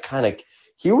one that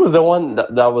he was the one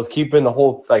that was keeping the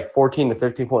whole 14 to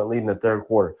 15 point lead in the third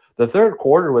quarter. The third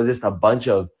quarter was just a bunch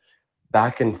of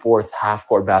back and forth half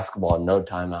court basketball and no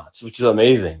timeouts, which is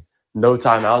amazing. No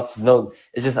timeouts,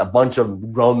 it's just a bunch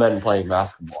of grown men playing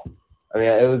basketball. I mean,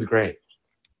 it was great.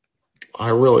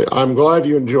 I'm glad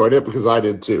you enjoyed it because I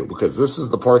did too, because this is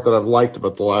the part that I've liked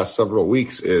about the last several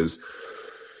weeks is,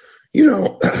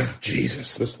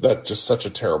 Jesus, that's just such a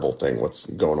terrible thing. What's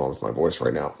going on with my voice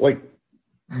right now? Like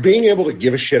being able to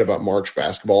give a shit about March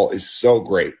basketball is so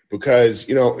great because,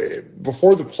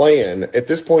 before the play-in, at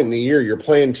this point in the year, you're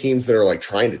playing teams that are like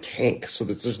trying to tank. So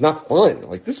that's just not fun.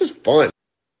 Like this is fun.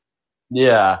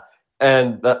 Yeah.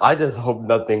 And I just hope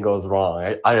nothing goes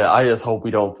wrong. I just hope we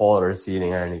don't fall at our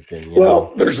seeding or anything.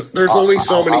 There's only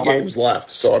so many games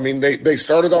left. So, I mean, they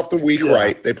started off the week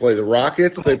right. They play the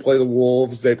Rockets, they play the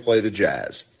Wolves, they play the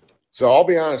Jazz. So I'll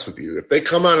be honest with you. If they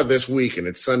come out of this week and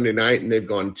it's Sunday night and they've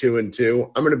gone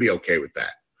 2-2, I'm going to be okay with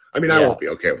that. I mean, I won't be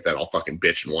okay with that. I'll fucking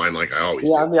bitch and whine like I always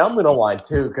do. I mean, I'm going to whine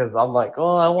too because I'm like,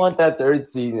 I want that third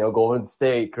seed. Golden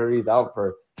State, Curry's out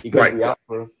he could be out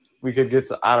we could get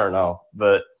some, I don't know.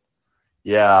 But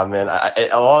yeah, man,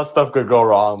 a lot of stuff could go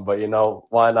wrong, but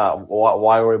why not?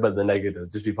 Why worry about the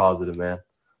negative? Just be positive, man.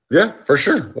 Yeah, for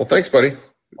sure. Well, thanks, buddy.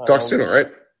 Talk soon, all right?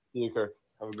 See you, Kirk.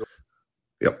 Have a good one.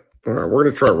 Yep. All right, we're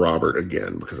going to try Robert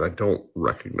again because I don't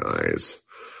recognize.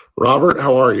 Robert,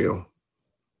 how are you?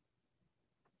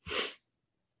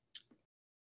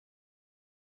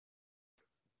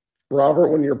 Robert,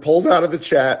 when you're pulled out of the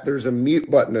chat, there's a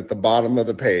mute button at the bottom of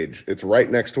the page. It's right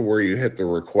next to where you hit the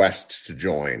request to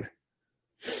join.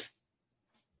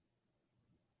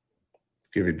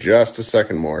 Give you just a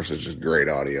second more. It's just great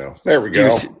audio. There we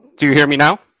go. Do you hear me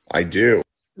now? I do.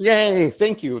 Yay,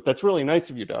 thank you. That's really nice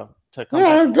of you to come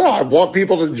back. I want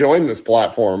people to join this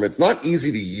platform. It's not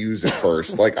easy to use at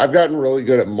first. Like I've gotten really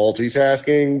good at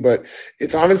multitasking, but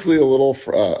it's honestly a little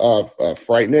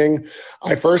frightening.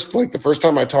 The first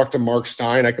time I talked to Mark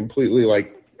Stein, I completely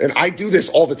and I do this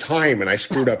all the time, and I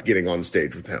screwed up getting on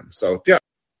stage with him. So yeah.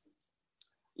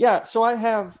 Yeah, so I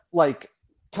have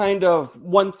kind of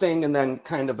one thing and then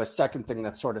kind of a second thing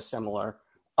that's sort of similar.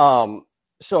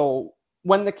 So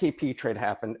when the KP trade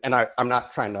happened, and I'm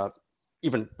not trying to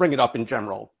even bring it up in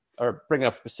general or bring it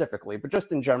up specifically, but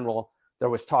just in general, there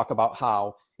was talk about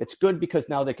how it's good because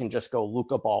now they can just go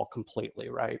Luka ball completely,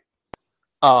 right?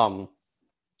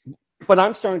 But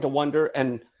I'm starting to wonder,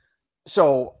 and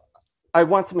so I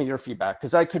want some of your feedback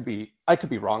because I could be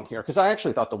wrong here because I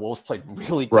actually thought the Wolves played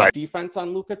really good defense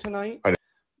on Luka tonight,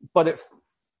 but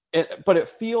it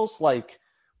feels like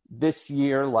this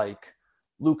year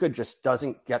Luka just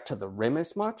doesn't get to the rim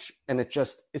as much, and it's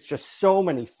just so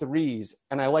many threes.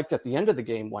 And I liked at the end of the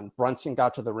game when Brunson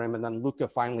got to the rim, and then Luka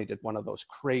finally did one of those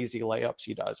crazy layups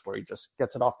he does where he just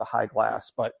gets it off the high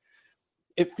glass. But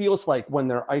it feels like when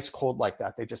they're ice cold like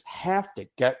that, they just have to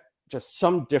get just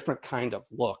some different kind of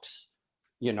looks,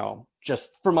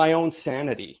 just for my own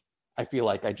sanity. I feel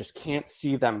like I just can't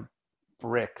see them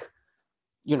brick,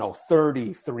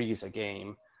 30 threes a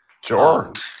game.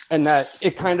 Sure. And that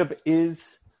it kind of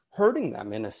is hurting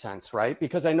them in a sense, right?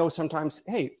 Because I know sometimes,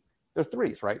 hey, they're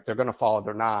threes, right? They're going to fall,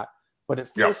 they're not. But it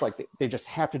feels like they just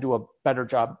have to do a better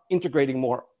job integrating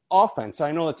more offense.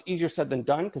 I know it's easier said than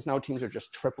done because now teams are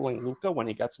just tripling Luka when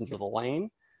he gets into the lane.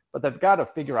 But they've got to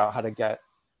figure out how to get,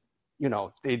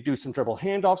 they do some dribble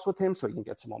handoffs with him so he can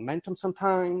get some momentum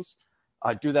sometimes.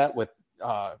 Do that with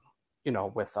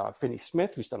with Finney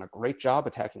Smith, who's done a great job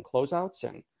attacking closeouts.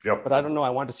 Yep. But I don't know.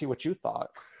 I wanted to see what you thought.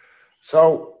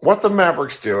 So what the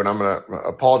Mavericks do, and I'm going to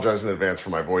apologize in advance for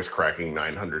my voice cracking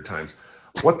 900 times.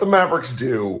 What the Mavericks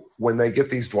do when they get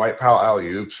these Dwight Powell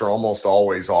alley-oops are almost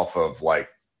always off of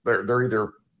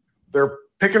they're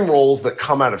pick and rolls that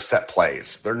come out of set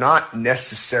plays. They're not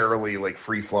necessarily like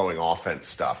free-flowing offense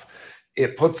stuff.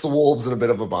 It puts the Wolves in a bit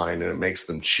of a bind and it makes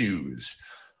them choose.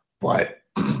 But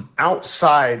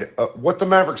outside what the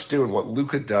Mavericks do and what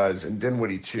Luka does and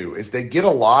Dinwiddie too is they get a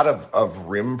lot of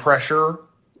rim pressure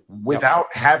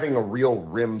without having a real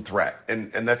rim threat.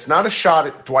 And that's not a shot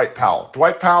at Dwight Powell.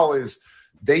 Dwight Powell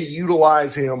they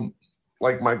utilize him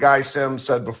like my guy Sim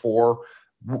said before.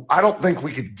 I don't think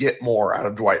we could get more out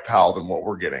of Dwight Powell than what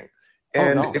we're getting.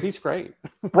 And he's great.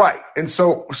 Right. And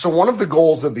so one of the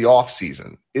goals of the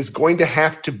offseason is going to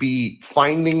have to be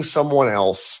finding someone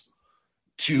else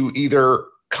to either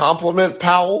complement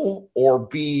Powell or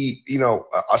be,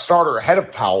 a starter ahead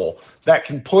of Powell that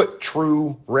can put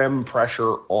true rim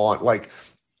pressure on. Like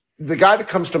the guy that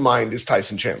comes to mind is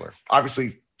Tyson Chandler,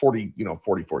 obviously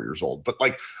 44 years old, but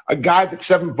like a guy that's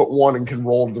 7'1" and can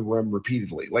roll to the rim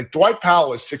repeatedly. Like Dwight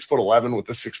Powell is 6'11" with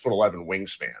a 6'11"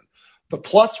 wingspan. The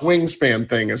plus wingspan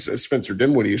thing, as Spencer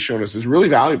Dinwiddie has shown us, is really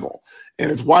valuable. And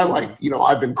it's why,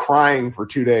 I've been crying for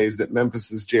 2 days that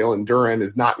Memphis's Jalen Duren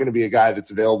is not going to be a guy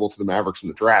that's available to the Mavericks in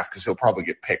the draft because he'll probably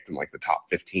get picked in the top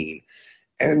 15.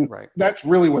 And That's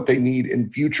really what they need in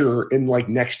future in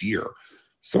next year.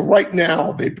 So right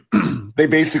now they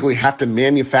basically have to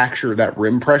manufacture that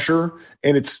rim pressure,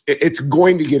 and it's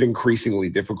going to get increasingly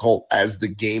difficult as the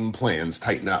game plans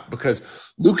tighten up because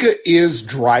Luka is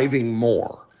driving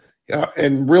more.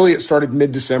 And really, it started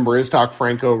mid-December. Iztok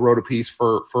Franco wrote a piece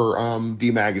for D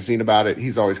Magazine about it.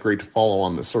 He's always great to follow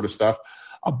on this sort of stuff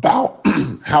about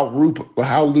how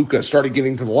Luka started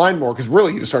getting to the line more because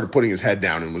really he just started putting his head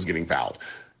down and was getting fouled.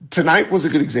 Tonight was a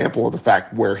good example of the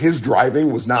fact where his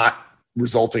driving was not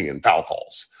resulting in foul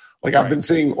calls. I've been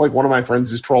seeing, one of my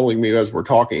friends is trolling me as we're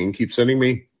talking and keeps sending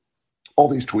me all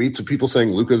these tweets of people saying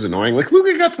Luka's annoying.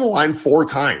 Luka got to the line 4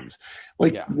 times.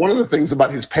 One of the things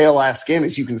about his pale ass skin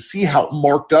is you can see how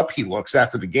marked up he looks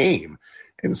after the game.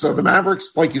 And so the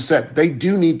Mavericks, like you said, they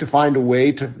do need to find a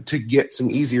way to get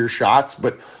some easier shots.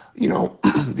 But,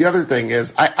 the other thing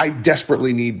is I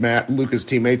desperately need Luka's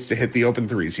teammates to hit the open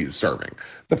threes he's serving.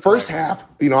 The first half,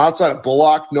 outside of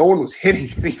Bullock, no one was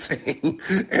hitting anything.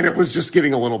 And it was just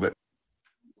getting a little bit.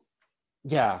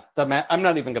 Yeah, I'm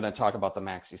not even going to talk about the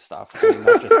Maxey stuff.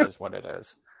 That just is what it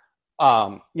is.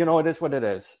 It is what it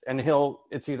is. And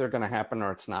it's either going to happen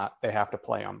or it's not. They have to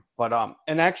play him. But,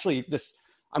 and actually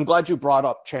I'm glad you brought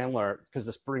up Chandler because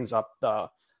this brings up the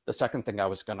second thing I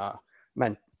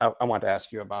wanted to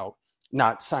ask you about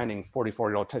not signing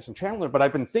 44-year-old Tyson Chandler, but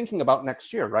I've been thinking about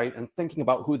next year, right? And thinking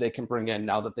about who they can bring in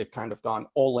now that they've kind of gone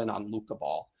all in on Luka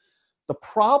Ball. The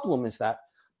problem is that,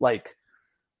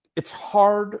 it's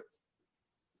hard,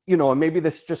 and maybe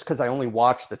this is just because I only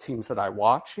watch the teams that I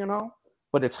watch,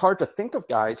 but it's hard to think of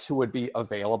guys who would be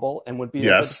available and would be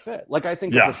a good fit. I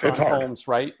think of Rashawn Holmes,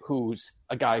 right? Who's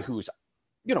a guy who's,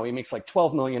 he makes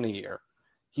 $12 million a year.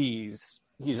 He's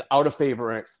out of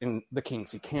favor in the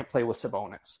Kings. He can't play with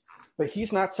Sabonis. But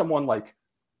he's not someone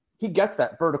he gets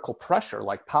that vertical pressure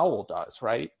like Powell does,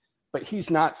 right? But he's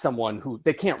not someone who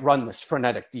they can't run this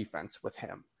frenetic defense with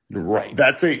him. Right.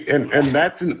 That's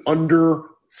that's an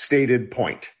understated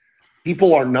point.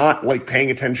 People are not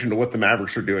paying attention to what the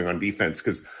Mavericks are doing on defense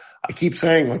because I keep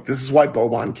saying this is why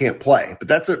Boban can't play. But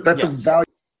that's a value.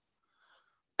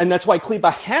 And that's why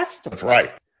Kleba has to play. That's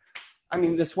right.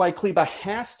 That's why Kleba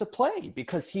has to play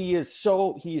because he is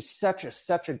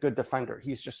such a good defender.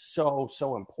 He's just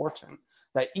so important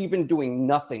that even doing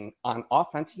nothing on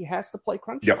offense, he has to play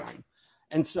crunch time.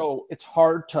 And so it's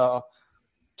hard to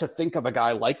think of a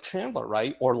guy like Chandler,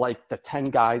 right? Or the 10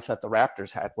 guys that the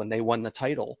Raptors had when they won the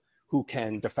title who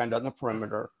can defend on the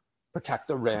perimeter, protect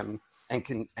the rim, and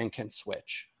can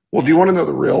switch. Well, do you want to know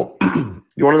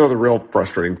the real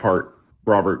frustrating part,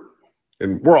 Robert?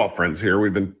 And we're all friends here.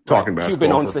 We've been talking basketball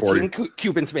Cuban owns for the 40. team.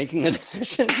 Cuban's making the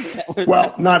decisions.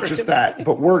 Well, not just that,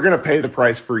 but we're going to pay the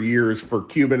price for years for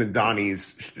Cuban and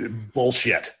Donnie's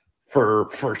bullshit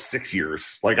for 6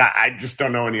 years. I just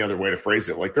don't know any other way to phrase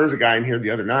it. There's a guy in here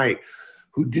the other night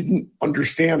who didn't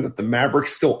understand that the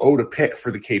Mavericks still owed a pick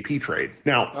for the KP trade.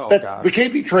 Now, the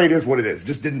KP trade is what it is. It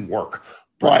just didn't work.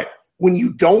 But when you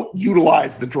don't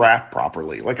utilize the draft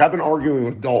properly, I've been arguing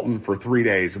with Dalton for 3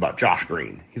 days about Josh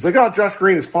Green. He's like, oh, Josh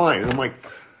Green is fine. And I'm like,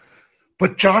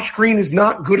 but Josh Green is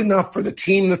not good enough for the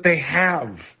team that they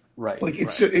have. Right. Like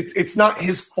right. it's not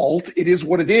his fault. It is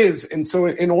what it is. And so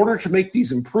in order to make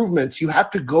these improvements, you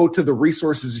have to go to the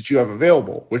resources that you have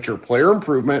available, which are player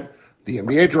improvement, the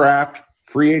NBA draft,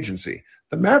 free agency.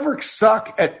 The Mavericks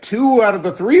suck at 2 out of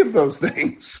the 3 of those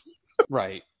things.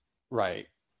 Right. Right.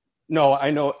 No,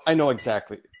 I know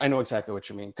exactly what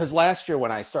you mean. Because last year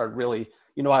when I started really,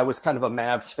 I was kind of a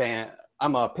Mavs fan.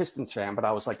 I'm a Pistons fan, but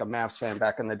I was like a Mavs fan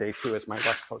back in the day too, as my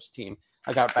West Coast team.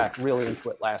 I got back really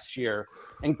into it last year.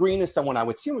 And Green is someone I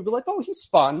would see and would be like, oh, he's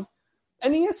fun.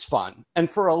 And he is fun. And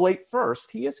for a late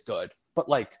first, he is good. But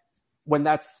like when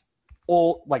that's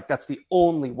that's the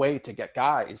only way to get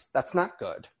guys, that's not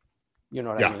good. You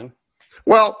know what I mean?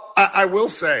 Well, I will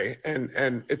say,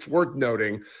 and it's worth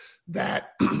noting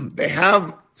that they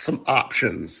have some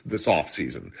options this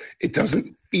offseason. It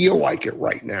doesn't feel like it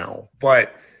right now,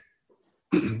 but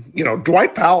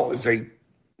Dwight Powell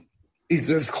he's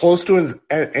as close to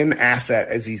an asset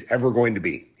as he's ever going to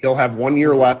be. He'll have 1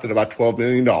 year left at about $12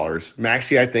 million.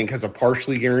 Maxey, I think, has a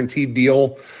partially guaranteed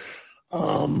deal.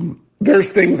 There's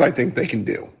things I think they can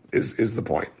do is the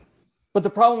point. But the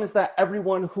problem is that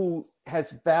everyone who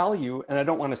has value, and I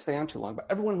don't want to stay on too long, but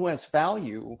everyone who has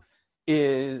value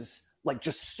is like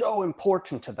just so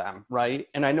important to them, right?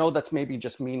 And I know that's maybe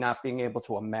just me not being able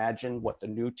to imagine what the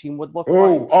new team would look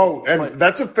like. And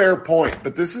that's a fair point.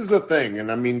 But this is the thing,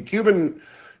 and I mean, Cuban,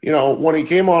 when he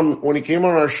came on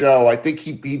our show, I think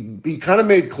he kind of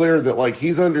made clear that like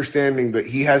he's understanding that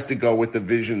he has to go with the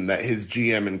vision that his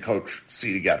GM and coach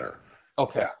see together.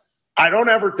 Okay. Yeah. I don't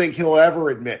ever think he'll ever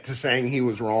admit to saying he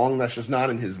was wrong. That's just not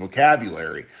in his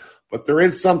vocabulary. But there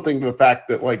is something to the fact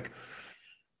that like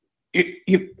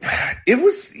it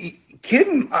was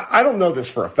Kidd. I don't know this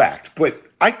for a fact, but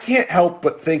I can't help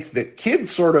but think that Kidd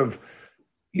sort of,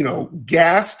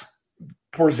 gassed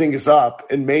Porzingis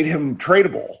up and made him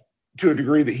tradable to a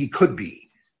degree that he could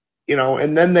be,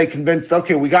 and then they convinced,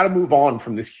 okay, we got to move on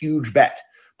from this huge bet.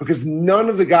 Because none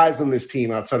of the guys on this team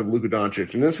outside of Luka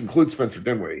Doncic, and this includes Spencer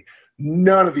Dinwiddie,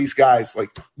 none of these guys, like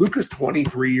Luka's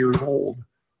 23 years old.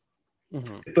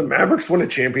 Mm-hmm. If the Mavericks win a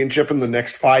championship in the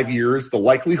next 5 years, the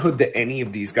likelihood that any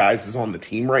of these guys is on the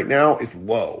team right now is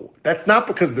low. That's not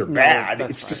because they're bad.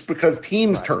 It's just because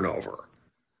teams turn over.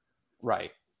 Right.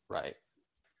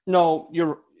 No,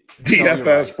 you're DFS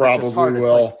right. probably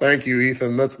will. Thank you,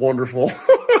 Ethan. That's wonderful.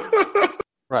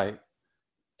 Right.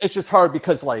 It's just hard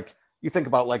because like, you think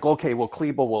about like, okay, well,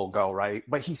 Kleber will go, right?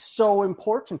 But he's so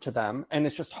important to them, and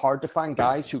it's just hard to find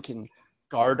guys who can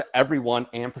guard everyone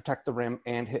and protect the rim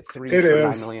and hit threes for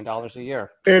 $9 million a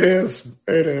year. It is.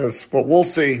 But we'll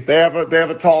see. They have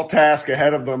a tall task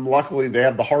ahead of them. Luckily, they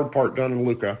have the hard part done in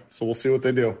Luka, so we'll see what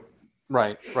they do.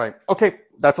 Right. Okay,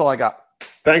 that's all I got.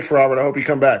 Thanks, Robert. I hope you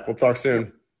come back. We'll talk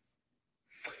soon.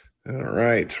 All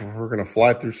right, we're gonna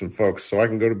fly through some folks so I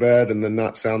can go to bed and then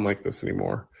not sound like this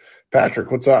anymore. Patrick,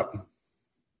 what's up?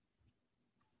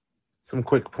 Some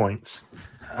quick points.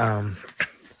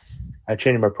 I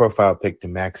changed my profile pic to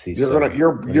Maxey. You're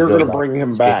gonna bring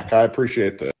him back. I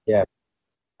appreciate that. Yeah.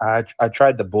 I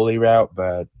tried the bully route,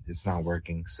 but it's not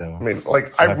working. So I mean,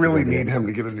 like, I really need him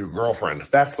to get a new girlfriend.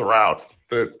 That's the route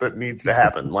that needs to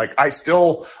happen. Like,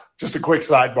 just a quick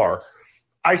sidebar.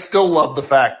 I still love the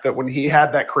fact that when he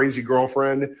had that crazy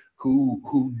girlfriend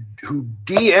who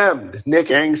DM'd Nick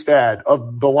Angstad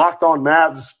of the Locked On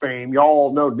Mavs fame, y'all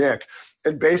all know Nick,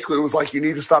 and basically it was like, you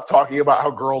need to stop talking about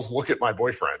how girls look at my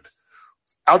boyfriend.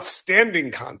 It's outstanding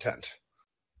content.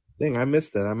 Dang, I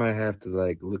missed that. I might have to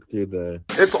like look through the.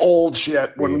 It's old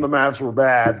shit when the Mavs were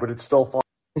bad, but it's still fun.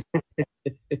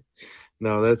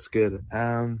 No, that's good.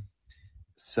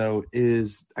 So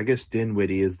I guess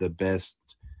Dinwiddie is the best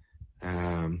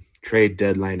trade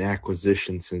deadline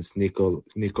acquisition since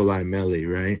Nikolai Melli,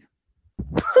 right?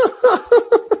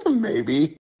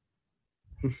 Maybe.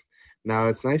 Now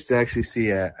it's nice to actually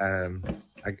see I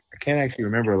can't actually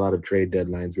remember a lot of trade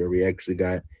deadlines where we actually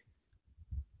got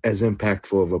as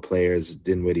impactful of a player as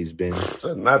Dinwiddie's been.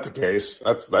 Isn't that the case?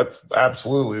 That's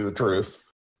absolutely the truth.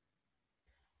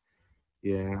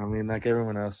 Yeah, I mean, like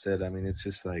everyone else said, I mean, it's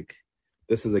just like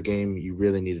this is a game you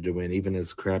really needed to win, even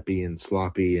as crappy and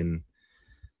sloppy, and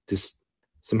just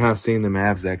somehow seeing the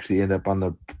Mavs actually end up on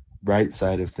the right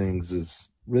side of things is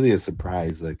really a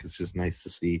surprise. Like, it's just nice to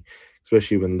see,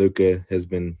 especially when Luka has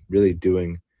been really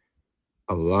doing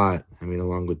a lot. I mean,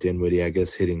 along with Dinwiddie, I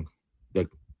guess, hitting the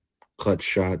clutch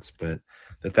shots, but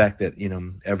the fact that,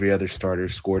 every other starter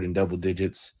scored in double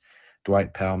digits.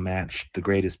 Dwight Powell matched the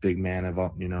greatest big man of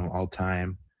all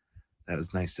time. That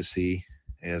was nice to see.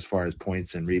 As far as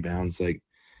points and rebounds, like,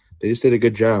 they just did a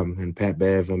good job. And Pat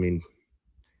Bev, I mean,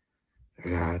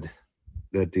 God,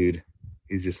 that dude,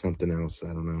 he's just something else. I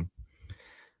don't know.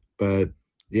 But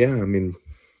Yeah, I mean,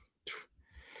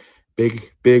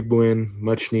 big win,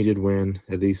 much needed win.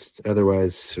 At least,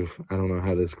 otherwise, I don't know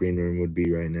how this green room would be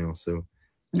right now. So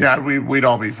Yeah, we'd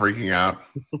all be freaking out.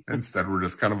 Instead, we're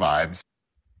just kind of vibes.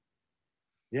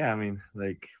 yeah, I mean,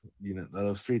 like,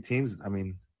 those three teams. I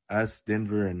mean, us,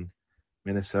 Denver, and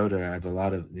Minnesota have a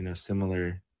lot of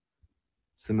similar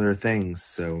things.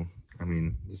 So I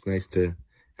mean, it's nice to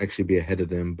actually be ahead of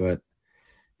them. But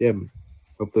yeah,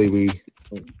 hopefully we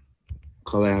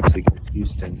collapse against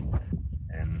Houston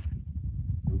and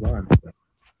move on.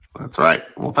 That's right.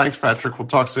 Well, thanks, Patrick. We'll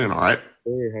talk soon, all right?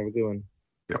 Sure, have a good one.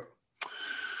 Yep.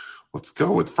 Let's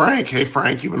go with Frank. Hey,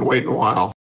 Frank, you've been waiting a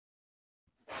while.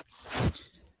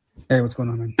 Hey, what's going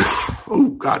on, man?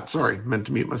 Oh, God, sorry. Meant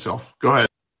to mute myself. Go ahead.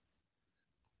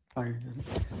 Oh, you're good.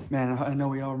 Man, I know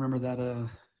we all remember that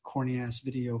corny-ass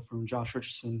video from Josh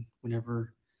Richardson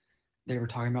whenever they were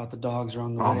talking about the dogs are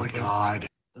on the way. Oh, my God.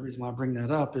 The reason why I bring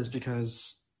that up is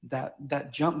because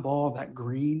that jump ball, that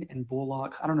Green and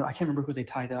Bullock, I don't know, I can't remember who they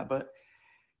tied up, but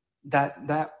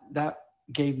that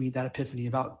gave me that epiphany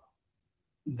about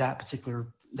that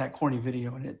corny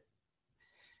video, and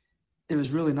it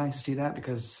was really nice to see that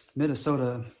because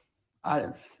Minnesota,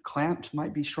 clamped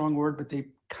might be a strong word, but they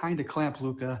kind of clamped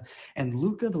Luka. And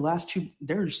Luka, the last two,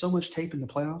 there's so much tape in the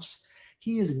playoffs.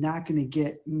 He is not going to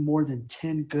get more than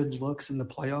 10 good looks in the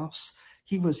playoffs.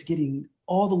 He was getting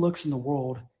all the looks in the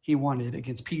world he wanted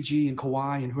against PG and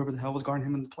Kawhi and whoever the hell was guarding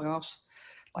him in the playoffs.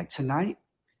 Like tonight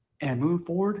and moving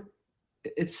forward,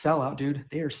 it's sellout, dude.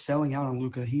 They are selling out on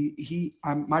Luka.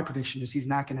 My prediction is he's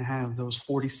not going to have those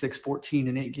 46, 14,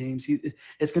 and 8 games.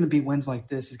 It's going to be wins like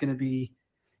this. It's going to be,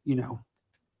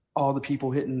 all the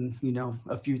people hitting,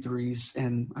 a few threes.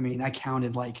 And I mean, I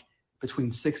counted like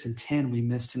between 6 and 10 we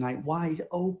missed tonight. Wide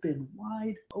open.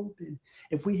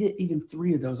 If we hit even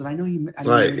 3 of those, and I know you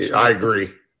I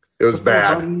agree. It was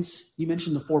bad. Bunnies, you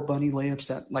mentioned the 4 bunny layups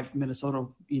that like Minnesota,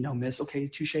 missed. Okay,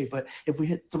 touche. But if we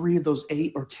hit 3 of those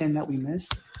 8 or 10 that we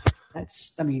missed,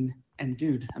 and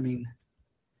dude,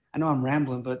 I know I'm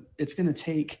rambling, but it's going to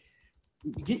take,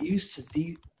 get used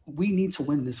to we need to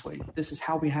win this way. This is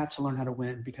how we have to learn how to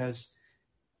win, because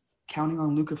counting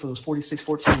on Luka for those 46,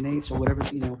 14, and 8s or whatever,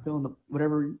 filling the,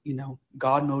 whatever,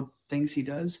 God mode things he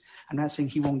does. I'm not saying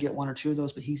he won't get 1 or 2 of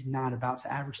those, but he's not about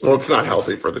to average. Well, it's not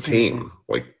healthy for the team.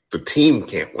 Like, the team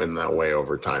can't win that way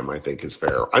over time, I think is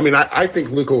fair. I mean, I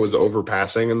think Luka was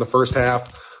overpassing in the first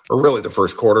half, or really the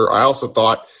first quarter. I also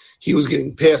thought he was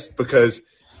getting pissed because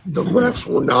the refs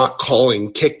were not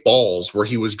calling kick balls where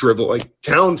he was dribbling. Like,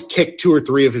 Towns kicked 2 or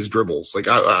 3 of his dribbles. Like,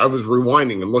 I was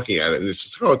rewinding and looking at it, and it's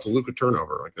just, it's a Luka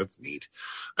turnover. Like, that's neat.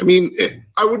 I mean,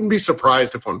 I wouldn't be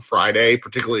surprised if on Friday,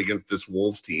 particularly against this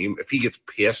Wolves team, if he gets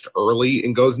pissed early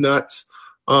and goes nuts.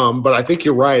 But I think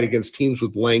you're right, against teams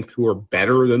with length who are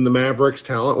better than the Mavericks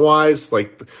talent-wise.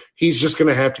 Like, he's just going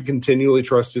to have to continually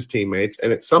trust his teammates,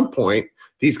 and at some point,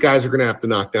 these guys are going to have to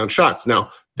knock down shots.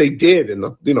 Now, they did, and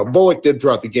Bullock did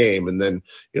throughout the game, and then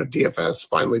DFS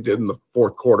finally did in the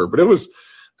fourth quarter. But it was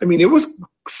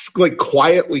like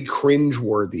quietly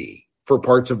cringeworthy for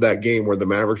parts of that game where the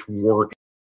Mavericks weren't.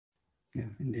 Yeah,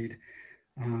 indeed.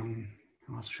 I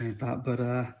lost train of thought, but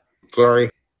sorry.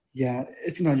 Yeah,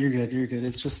 you're good. You're good.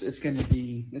 It's gonna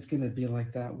be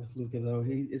like that with Luka though.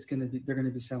 They're gonna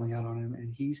be selling out on him,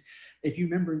 and if you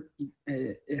remember,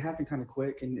 it happened kind of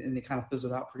quick, and it kind of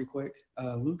fizzled out pretty quick.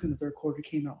 Luka in the third quarter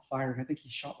came out firing. I think he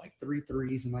shot like 3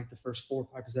 threes in like the first 4 or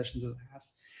 5 possessions of the half,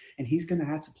 and he's gonna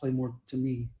have to play more. To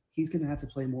me, he's gonna have to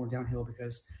play more downhill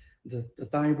because the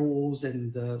thigh bulls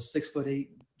and the 6'8",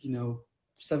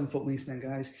 7-foot wingspan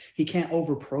guys, he can't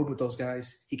over-probe with those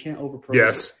guys. He can't over-probe.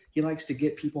 Yes. He likes to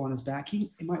get people on his back.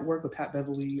 It might work with Pat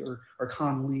Beverly or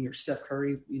Conley or Steph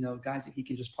Curry, guys that he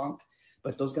can just punk.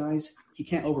 But those guys, he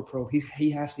can't over-probe. He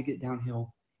has to get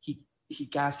downhill. We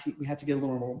had to get a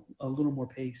little more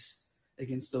pace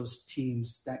against those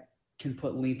teams that can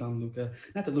put length on Luka.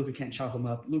 Not that Luka can't chop him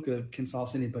up. Luka can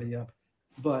sauce anybody up.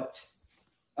 But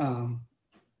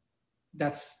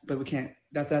we can't.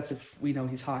 That's if we know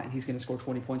he's hot and he's going to score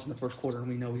 20 points in the first quarter, and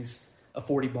we know he's a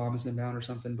 40 bomb is inbound or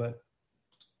something. But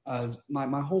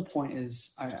my whole point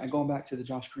is, I going back to the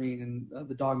Josh Green and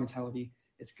the dog mentality.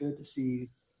 It's good to see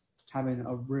having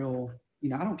a real.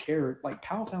 I don't care. Like,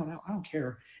 foul out. I don't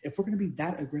care if we're going to be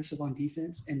that aggressive on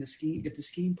defense and if the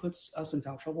scheme puts us in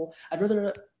foul trouble. I'd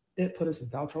rather it put us in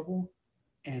foul trouble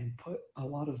and put a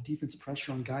lot of defensive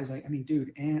pressure on guys like,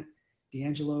 dude, Ant,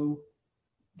 D'Angelo.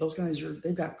 Those guys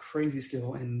they've got crazy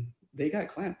skill, and they got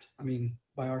clamped,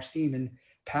 by our scheme. And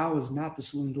Powell is not the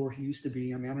saloon door he used to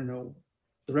be. I don't know,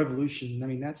 the Revolution.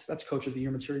 That's coach of the year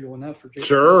material enough for Jake.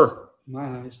 Sure. In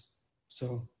my eyes.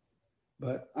 So,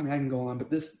 but I can go on. But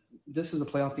this this is a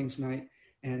playoff game tonight,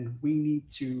 and we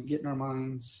need to get in our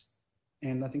minds.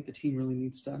 And I think the team really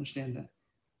needs to understand that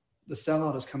the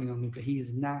sellout is coming on Luka. He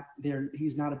is not there.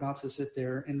 He's not about to sit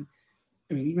there. And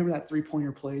I mean, you remember that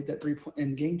 3-pointer played that 3-point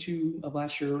in game 2 of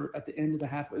last year at the end of the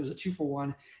half. It was a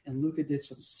 2-for-1, and Luka did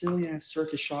some silly ass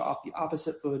circus shot off the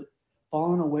opposite foot,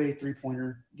 falling away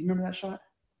 3-pointer. Do you remember that shot?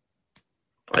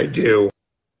 I do.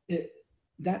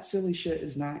 That silly shit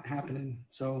is not happening.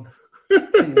 So,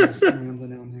 anyways, I'm rambling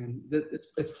now, man.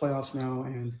 It's playoffs now,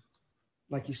 and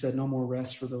like you said, no more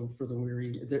rest for the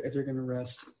weary. If they're going to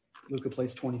rest, Luka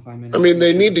plays 25 minutes. I mean,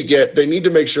 they need to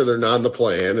make sure they're not in the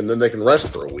play-in, and then they can rest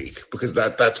for a week because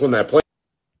that's when that play.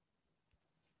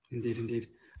 Indeed.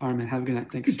 All right, man. Have a good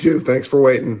night. Thanks. You too. Thanks for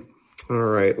waiting. All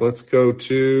right, let's go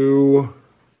to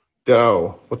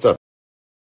Doe. What's up?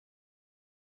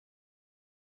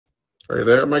 Are you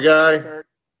there, my guy?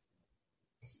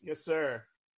 Yes, sir.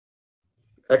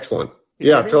 Excellent.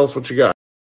 Yeah, tell us what you got.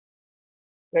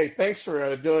 Hey, thanks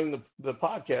for doing the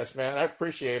podcast, man. I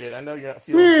appreciate it. I know you're not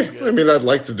feeling too good. I mean, I'd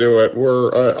like to do it.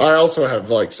 I also have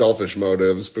like selfish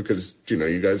motives because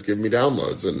you guys give me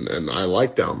downloads and I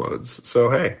like downloads. So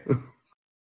hey.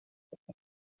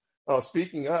 Oh,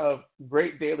 speaking of,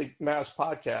 great daily Mavs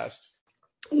podcast.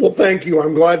 Well, thank you.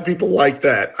 I'm glad people like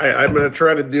that. I'm going to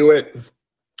try to do it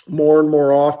more and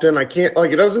more often. I can't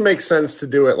it doesn't make sense to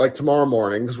do it like tomorrow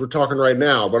morning because we're talking right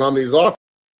now. But on these off.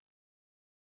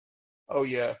 Oh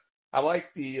yeah, I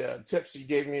like the tips you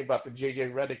gave me about the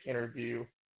JJ Redick interview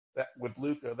with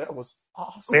Luka. That was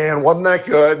awesome. Man, wasn't that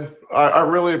good? I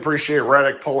really appreciate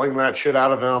Redick pulling that shit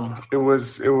out of him. It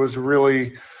was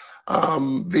really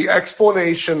the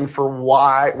explanation for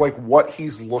why, like what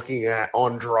he's looking at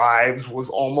on drives was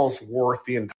almost worth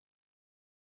the entire.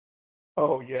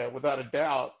 Oh yeah, without a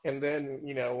doubt. And then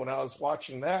when I was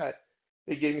watching that,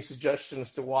 they gave me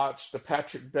suggestions to watch the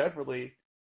Patrick Beverly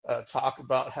talk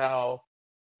about how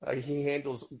he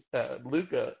handles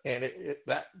Luka, and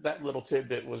that little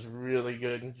tidbit was really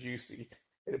good and juicy.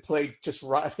 And it played just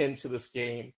right into this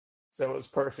game, so it was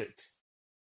perfect.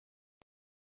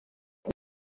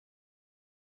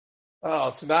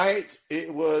 Oh, tonight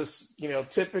it was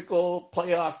typical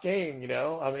playoff game.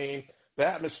 I mean, the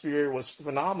atmosphere was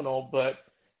phenomenal, but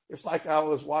it's like I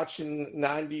was watching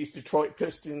 '90s Detroit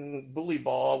Piston bully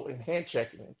ball and hand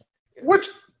checking. Which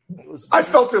I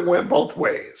felt it went both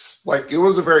ways. Like, it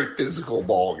was a very physical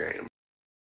ball game.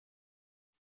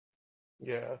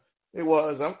 Yeah, it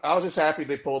was. I was just happy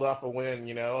they pulled off a win,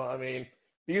 I mean,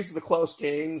 these are the close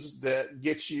games that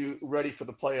get you ready for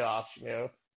the playoffs,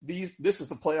 This is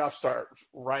the playoff start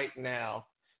right now.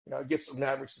 It gets the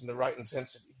Mavericks in the right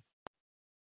intensity.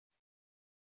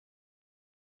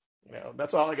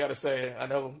 That's all I got to say. I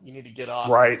know you need to get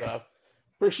off and stuff.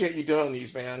 Appreciate you doing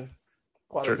these, man.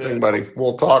 Sure thing, buddy.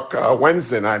 We'll talk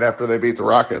Wednesday night after they beat the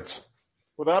Rockets.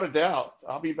 Without a doubt.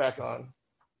 I'll be back on.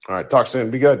 All right. Talk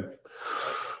soon. Be good.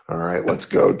 All right. Let's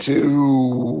go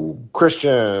to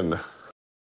Christian.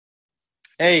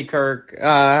 Hey, Kirk.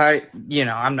 I'm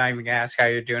not even going to ask how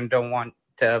you're doing. Don't want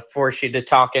to force you to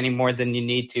talk any more than you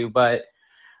need to. But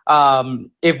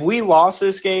if we lost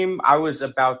this game, I was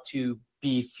about to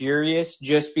be furious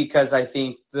just because I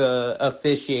think the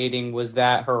officiating was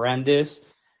that horrendous.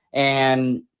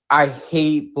 And I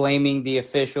hate blaming the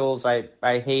officials. I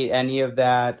hate any of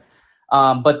that.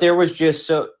 But there was just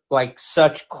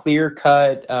such clear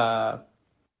cut,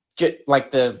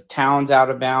 like the Towns out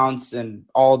of bounds and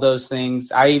all those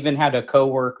things. I even had a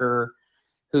coworker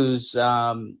who's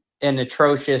an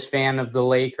atrocious fan of the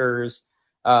Lakers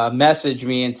message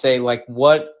me and say, like,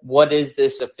 what is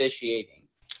this officiating?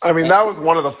 I mean, that was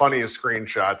one of the funniest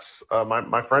screenshots.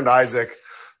 My friend Isaac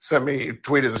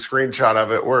tweeted a screenshot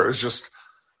of it where it was just,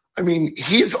 I mean,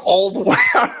 he's all the way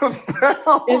out of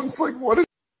bounds. Like, what is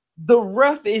the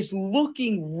ref is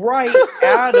looking right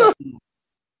at him?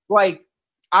 Like,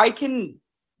 I can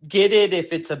get it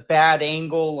if it's a bad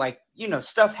angle, like,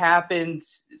 stuff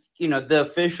happens, the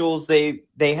officials, they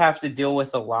have to deal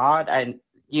with a lot. And,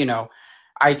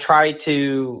 I try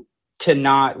to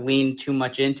not lean too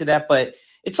much into that, but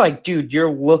it's like, dude,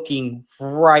 you're looking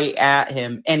right at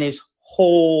him and his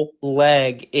whole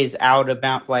leg is out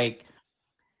about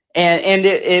and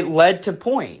it led to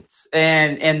points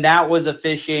and that was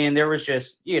officiating. There was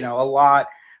just, a lot,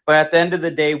 but at the end of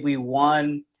the day, we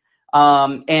won.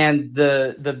 And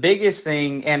the biggest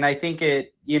thing, and I think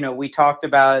we talked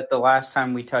about it the last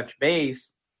time we touched base.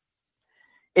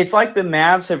 It's like the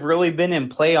Mavs have really been in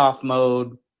playoff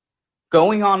mode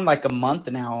going on like a month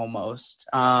now almost.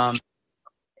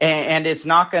 And it's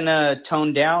not going to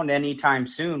tone down anytime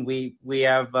soon. We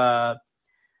have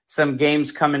some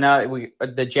games coming up.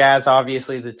 The Jazz,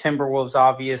 obviously, the Timberwolves,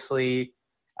 obviously.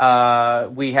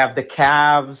 We have the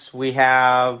Cavs, we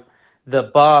have the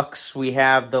Bucks, we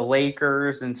have the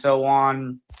Lakers, and so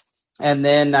on. And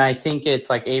then I think it's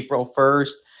like April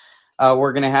 1st.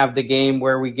 We're going to have the game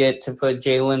where we get to put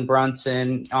Jalen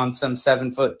Brunson on some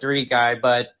 7'3" guy.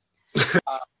 But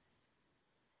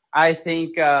I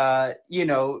think,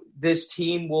 this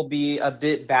team will be a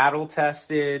bit battle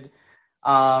tested.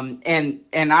 And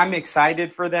I'm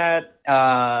excited for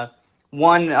that.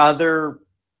 One other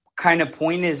kind of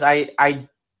point is and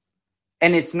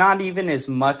it's not even as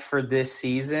much for this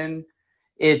season.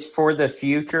 It's for the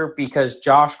future because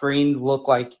Josh Green looked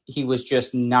like he was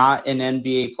just not an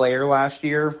NBA player last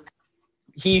year.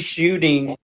 He's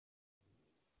shooting.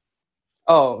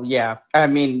 Oh, yeah. I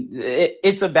mean,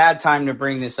 it's a bad time to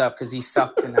bring this up because he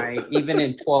sucked tonight. Even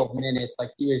in 12 minutes,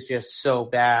 like he was just so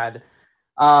bad.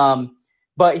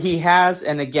 But he has,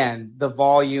 and again, the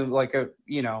volume,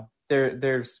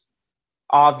 there's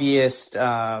obvious,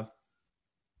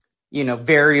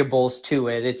 variables to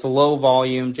it. It's low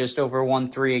volume, just over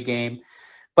 1.3 a game,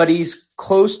 but he's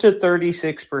close to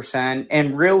 36%.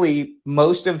 And really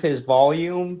most of his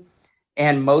volume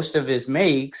and most of his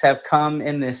makes have come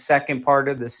in the second part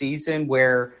of the season,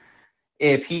 where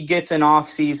if he gets an off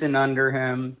season under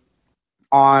him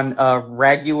on a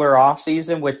regular off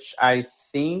season, which I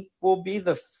think will be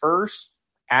the first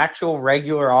actual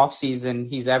regular off season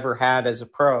he's ever had as a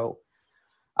pro,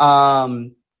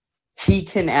 he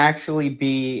can actually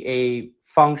be a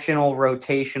functional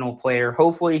rotational player.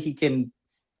 Hopefully he can,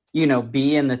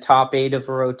 be in the top 8 of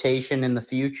a rotation in the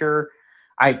future.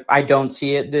 I don't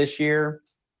see it this year.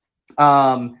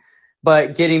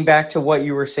 But getting back to what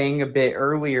you were saying a bit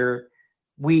earlier,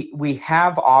 we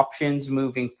have options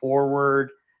moving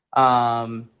forward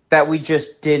that we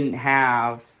just didn't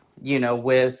have,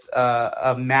 with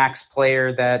a max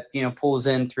player that, pulls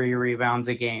in 3 rebounds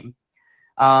a game.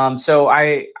 So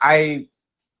I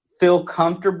feel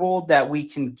comfortable that we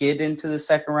can get into the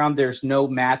second round. There's no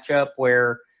matchup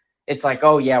where it's like,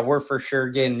 oh yeah, we're for sure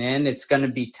getting in. It's going to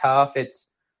be tough. It's,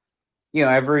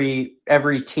 every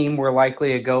team we're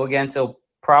likely to go against will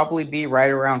probably be right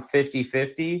around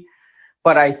 50-50.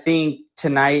 But I think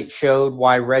tonight showed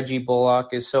why Reggie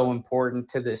Bullock is so important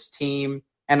to this team.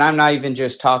 And I'm not even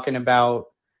just talking about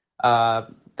the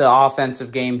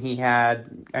offensive game he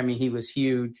had. I mean, he was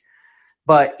huge.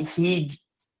 But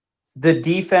the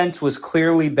defense was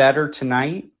clearly better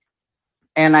tonight.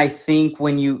 And I think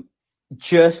when you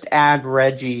just add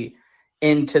Reggie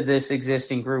into this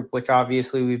existing group, which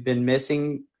obviously we've been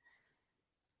missing,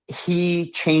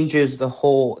 he changes the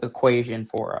whole equation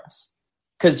for us.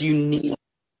 Because you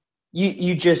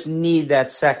just need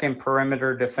that second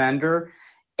perimeter defender.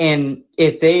 And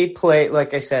if they play,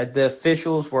 like I said, the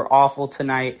officials were awful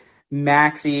tonight.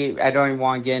 Maxey, I don't even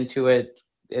want to get into it.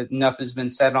 Enough has been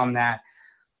said on that.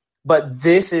 But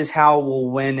this is how we'll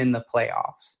win in the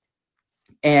playoffs.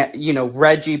 And,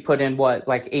 Reggie put in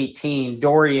 18,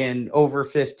 Dorian over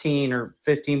 15 or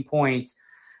 15 points,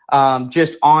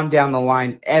 just on down the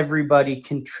line, everybody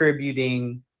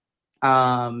contributing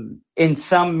in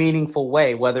some meaningful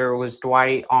way, whether it was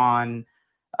Dwight on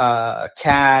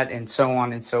Cat and so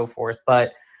on and so forth.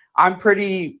 But I'm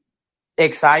pretty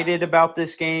excited about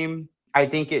this game. I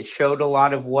think it showed a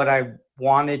lot of what I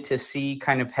wanted to see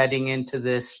kind of heading into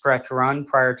this stretch run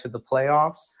prior to the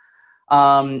playoffs.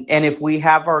 And if we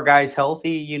have our guys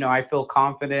healthy, I feel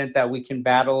confident that we can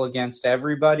battle against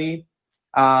everybody.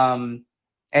 And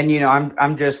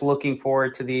I'm just looking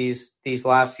forward to these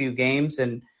last few games.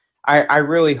 And I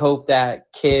really hope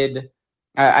that kid,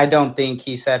 I don't think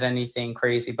he said anything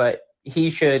crazy, but he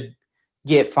should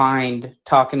get fined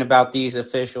talking about these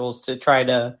officials to try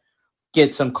to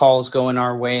get some calls going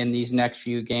our way in these next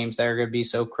few games that are going to be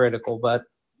so critical. But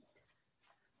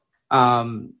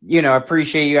I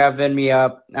appreciate you having me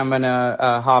up. I'm going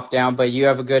to hop down, but you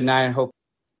have a good night. I hope.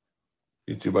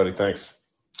 You too, buddy. Thanks.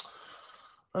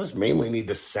 I just mainly need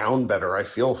to sound better. I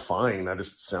feel fine. I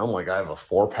just sound like I have a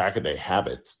 4-pack-a-day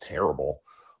habit. It's terrible.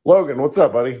 Logan, what's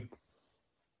up, buddy?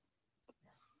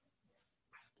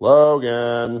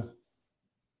 Logan.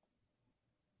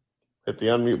 Hit the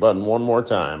unmute button one more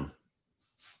time.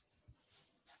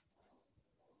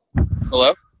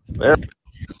 Hello? There.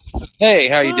 Hey,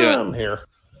 how you doing? I'm here.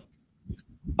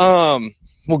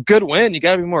 Well, good win. You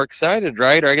got to be more excited,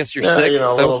 right? Or I guess you're sick. Is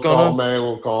that what's going on? A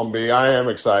little column B. I am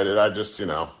excited. I just,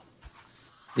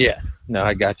 Yeah. No,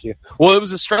 I got you. Well, it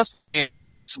was a stressful game.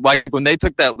 Like when they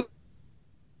took that,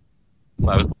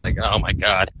 I was like, oh my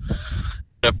god.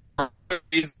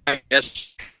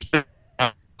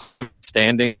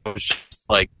 Standing was just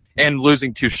like, and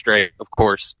losing 2 straight, of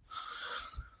course.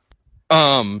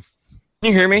 Can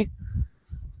you hear me?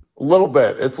 A little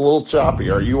bit. It's a little choppy.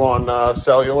 Are you on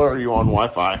cellular or are you on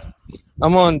Wi-Fi?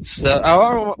 I'm on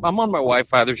my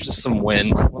Wi-Fi. There's just some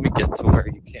wind. Let me get to where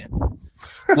you can.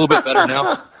 A little bit better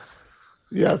now.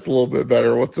 Yeah, it's a little bit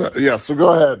better. What's that? Yeah, so go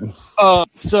ahead.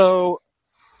 So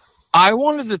I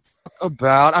wanted to talk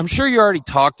about, I'm sure you already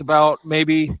talked about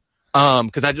maybe,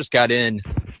 because I just got in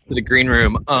to the green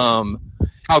room,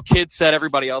 how kids said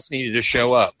everybody else needed to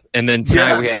show up. And then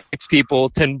tonight we had 6 people,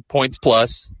 10 points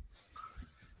plus.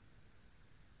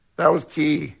 That was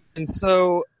key. And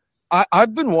so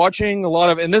I've been watching a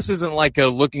lot of, and this isn't like a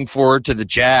looking forward to the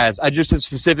Jazz. I just have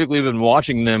specifically been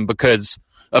watching them because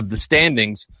of the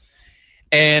standings.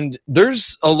 And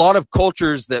there's a lot of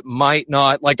cultures that might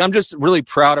not, like, I'm just really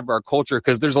proud of our culture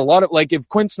because there's a lot of, like, if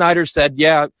Quinn Snyder said,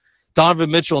 yeah,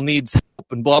 Donovan Mitchell needs help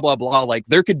and blah, blah, blah, like,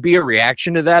 there could be a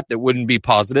reaction to that wouldn't be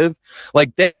positive.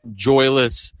 Like, they're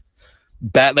joyless,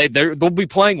 bad, they'll be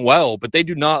playing well, but they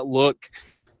do not look,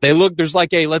 there's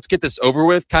like a let's get this over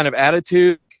with kind of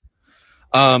attitude.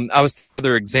 I was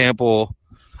another example.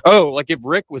 Oh, like if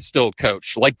Rick was still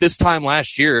coach, like this time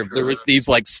last year, there was these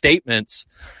like statements,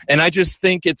 and I just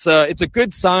think it's a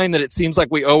good sign that it seems like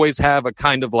we always have a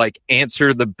kind of like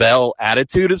answer the bell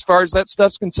attitude as far as that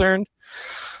stuff's concerned.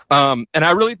 And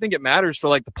I really think it matters for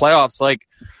like the playoffs, like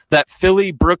that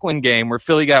Philly Brooklyn game where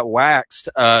Philly got waxed.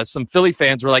 Some Philly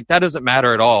fans were like, that doesn't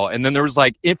matter at all. And then there was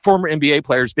like former NBA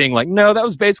players being like, no, that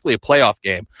was basically a playoff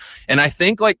game. And I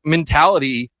think like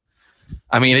mentality,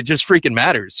 I mean, it just freaking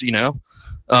matters, you know?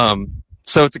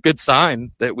 So it's a good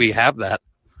sign that we have that.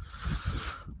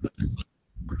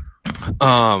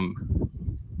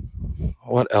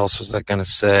 What else was I going to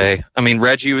say? I mean,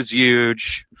 Reggie was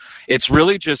huge. It's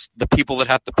really just the people that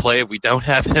have to play if we don't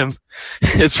have him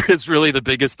is really the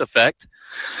biggest effect.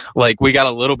 Like, we got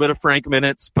a little bit of Frank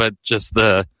minutes, but just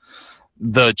the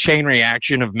chain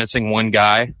reaction of missing one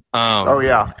guy.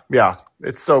 Yeah.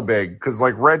 It's so big because,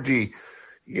 like, Reggie,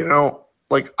 you know,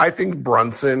 like, I think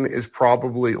Brunson is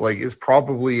probably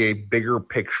a bigger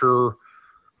picture,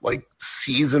 like,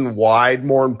 season-wide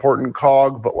more important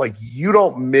cog, but, like, you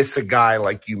don't miss a guy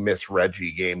like you miss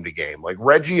Reggie game to game. Like,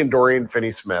 Reggie and Dorian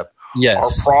Finney-Smith are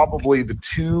probably the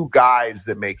two guys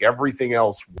that make everything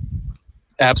else.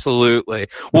 Absolutely.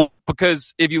 Well,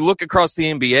 because if you look across the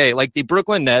NBA, like, the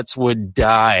Brooklyn Nets would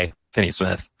die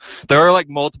Finney-Smith. There are like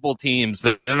multiple teams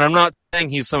that, and I'm not saying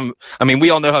we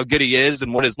all know how good he is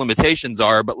and what his limitations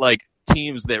are, but like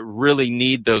teams that really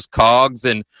need those cogs.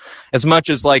 And as much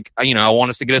as like, you know, I want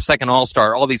us to get a second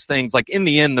all-star, all these things, like in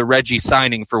the end, the Reggie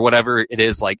signing for whatever it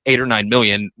is, like 8 or 9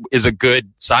 million is a good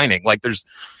signing. Like there's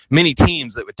many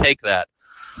teams that would take that.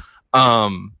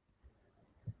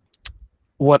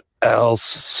 What else?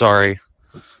 Sorry,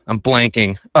 I'm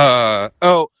blanking.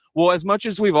 Well, as much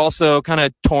as we've also kind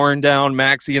of torn down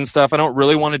Maxey and stuff, I don't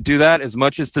really want to do that as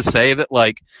much as to say that,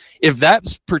 like, if that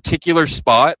particular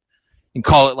spot, and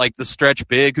call it like the stretch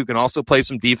big who can also play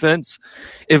some defense,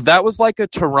 if that was like a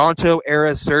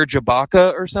Toronto-era Serge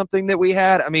Ibaka or something that we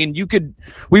had, I mean,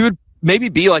 we would maybe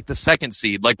be like the second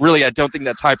seed. Like, really, I don't think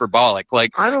that's hyperbolic.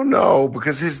 Like, I don't know,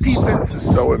 because his defense is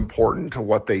so important to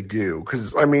what they do.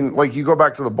 Because, I mean, like, you go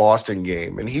back to the Boston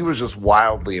game, and he was just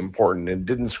wildly important and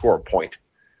didn't score a point.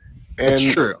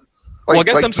 That's true. Well, I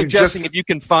guess I'm suggesting if you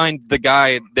can find the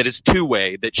guy that is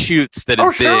two-way, that shoots, that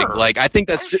is big. Sure. Like, I think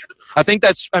that's,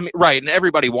 I mean, right, and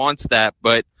everybody wants that,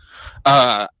 but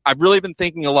I've really been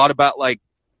thinking a lot about, like,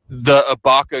 the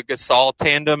Ibaka-Gasol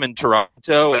tandem in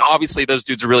Toronto, and obviously those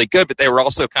dudes are really good, but they were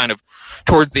also kind of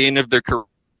towards the end of their career.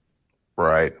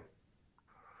 Right.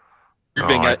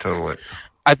 Totally.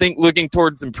 I think looking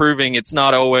towards improving, it's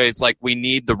not always like we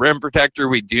need the rim protector.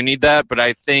 We do need that, but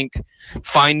I think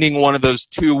finding one of those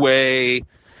two-way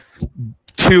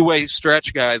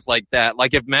stretch guys like that,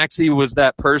 like if Maxey was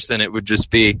that person, it would just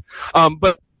be.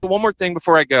 But one more thing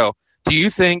before I go. Do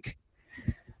you think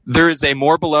there is a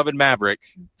more beloved Maverick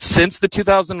since the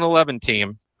 2011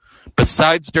 team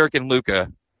besides Dirk and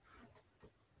Luka?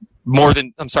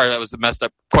 I'm sorry, that was a messed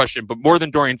up question, but more than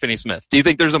Dorian Finney-Smith. Do you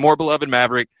think there's a more beloved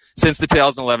Maverick since the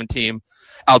 2011 team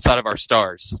outside of our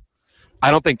stars? I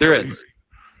don't think there is.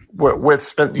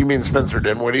 You mean Spencer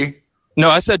Dinwiddie? No,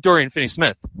 I said Dorian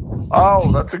Finney-Smith.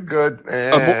 Oh, that's a good.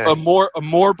 A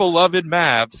more beloved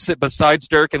Mavs besides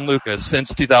Dirk and Luka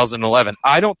since 2011.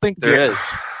 I don't think there is.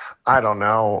 I don't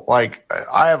know. Like,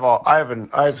 I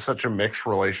have such a mixed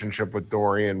relationship with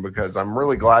Dorian because I'm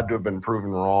really glad to have been proven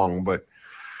wrong, but.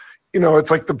 You know,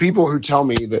 it's like the people who tell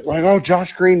me that, like, oh,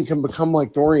 Josh Green can become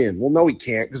like Dorian. Well, no, he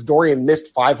can't, because Dorian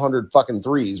missed 500 fucking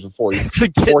threes before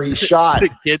he shot. To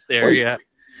get there, like, yeah.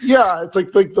 Yeah, it's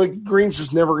like Green's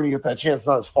just never going to get that chance. It's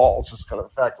not his fault. It's just kind of a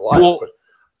fact of life. Well, But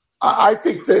I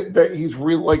think that he's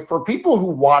really, like, for people who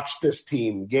watch this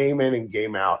team game in and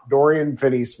game out, Dorian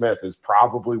Finney-Smith is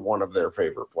probably one of their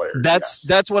favorite players.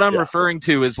 That's what I'm referring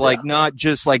to is like not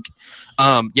just like,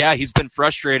 he's been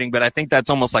frustrating, but I think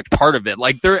that's almost like part of it.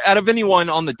 Like out of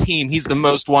anyone on the team, he's the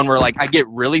most one where like I get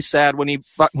really sad when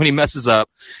he messes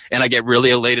up, and I get really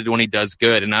elated when he does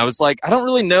good. And I was like, I don't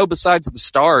really know besides the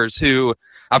stars who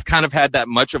I've kind of had that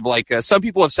much of like, some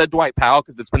people have said Dwight Powell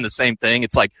because it's been the same thing.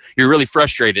 It's like you're really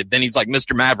frustrated, then he's like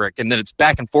Mr. Maverick, and then it's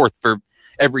back and forth for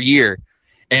every year.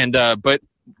 And but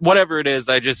whatever it is,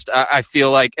 I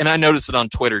feel like, and I noticed it on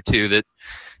Twitter too, that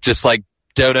just like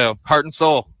Dodo, heart and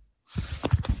soul.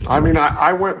 I mean,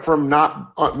 I went from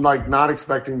not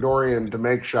expecting Dorian to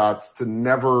make shots to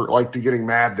never, like, to getting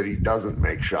mad that he doesn't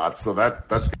make shots. So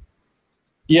that's.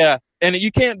 Yeah. And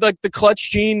you can't, like, the clutch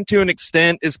gene to an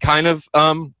extent is kind of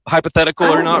hypothetical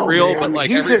or not real, but like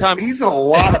every time he's a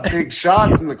lot of big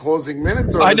shots in the closing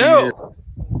minutes. I know.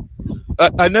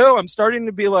 I know. I'm starting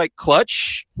to be like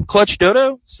clutch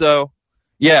Dodo. So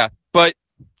yeah, but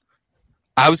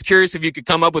I was curious if you could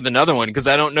come up with another one, because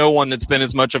I don't know one that's been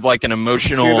as much of like an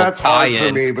emotional tie-in. See, that's hard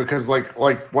for me, because like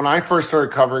when I first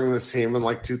started covering this team in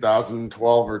like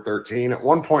 2012 or 13, at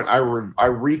one point I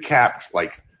recapped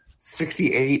like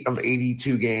 68 of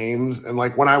 82 games, and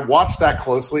like when I watched that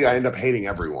closely, I end up hating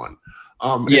everyone.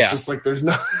 It's just like there's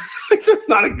not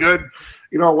a good,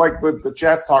 like the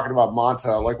chat's talking about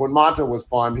Monta. Like when Monta was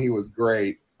fun, he was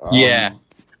great. I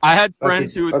had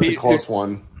friends who would be a close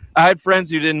one. I had friends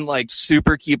who didn't like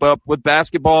super keep up with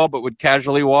basketball, but would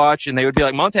casually watch, and they would be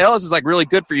like, Monta Ellis is like really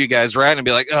good for you guys, right? And I'd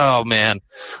be like, oh man,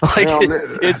 like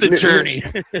it's a journey.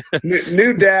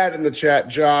 New dad in the chat,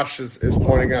 Josh, is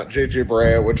pointing out JJ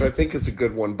Barea, which I think is a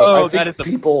good one. But I think that is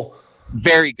people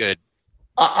very good.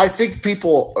 I think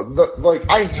people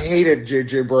I hated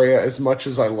JJ Barea as much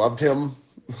as I loved him.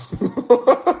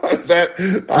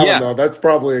 I don't know. That's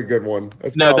probably a good one.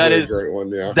 That is a great one.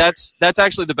 Yeah. That's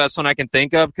actually the best one I can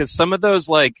think of, because some of those,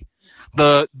 like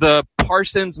the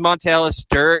Parsons, Montalis,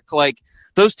 Dirk, like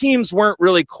those teams weren't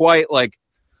really quite like.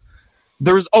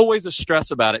 There was always a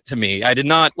stress about it to me. I did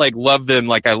not like love them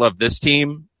like I love this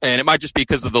team, and it might just be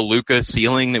because of the Luka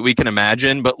ceiling that we can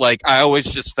imagine. But like I always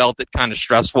just felt it kind of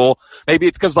stressful. Maybe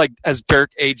it's because like as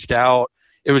Dirk aged out,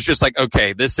 it was just like,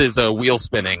 okay, this is a wheel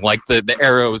spinning. Like the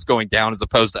arrow is going down as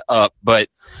opposed to up. But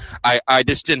I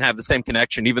just didn't have the same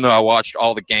connection, even though I watched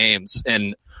all the games.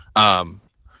 And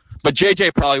but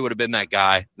JJ probably would have been that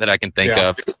guy that I can think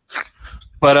of.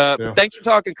 But thanks for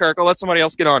talking, Kirk. I'll let somebody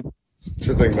else get on.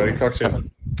 Sure thing, buddy. Talk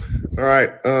soon. All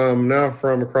right. Now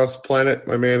from across the planet,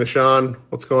 my man Ishan.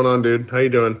 What's going on, dude? How you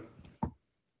doing?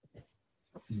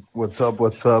 What's up?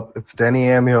 It's 10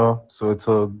 a.m. here, so it's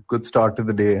a good start to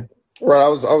the day. Right, I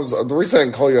was the reason I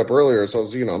didn't call you up earlier is I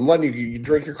was, I'm letting you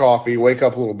drink your coffee, wake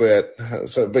up a little bit.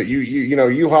 So, but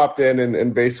you hopped in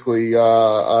and basically,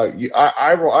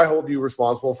 I hold you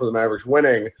responsible for the Mavericks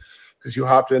winning, because you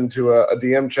hopped into a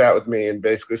DM chat with me and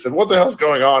basically said, what the hell's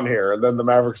going on here? And then the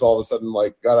Mavericks all of a sudden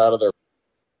like got out of there.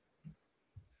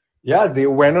 Yeah, they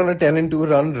went on a 10-2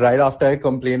 run right after I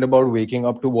complained about waking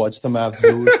up to watch the Mavs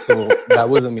lose. So that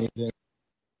was amazing.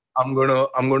 I'm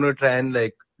gonna try and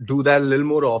like do that a little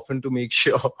more often to make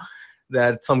sure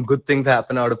that some good things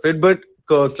happen out of it. But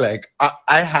Kirk, like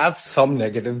I have some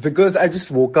negatives because I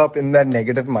just woke up in that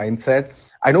negative mindset.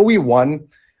 I know we won,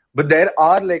 but there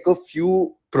are like a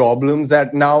few problems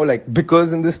that now, like,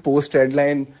 because in this post-trade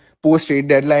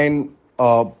deadline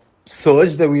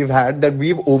surge that we've had, that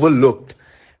we've overlooked.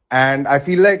 And I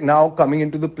feel like now coming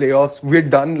into the playoffs, we're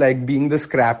done like being the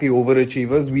scrappy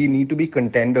overachievers. We need to be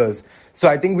contenders. So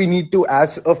I think we need to,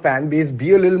 as a fan base,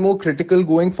 be a little more critical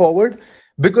going forward,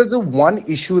 because the one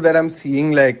issue that I'm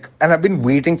seeing, like, and I've been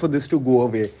waiting for this to go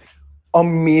away,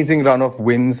 amazing run of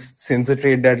wins since the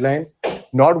trade deadline.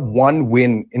 Not one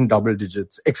win in double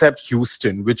digits, except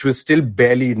Houston, which was still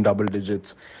barely in double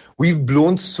digits. We've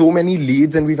blown so many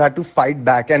leads and we've had to fight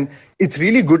back. And it's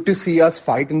really good to see us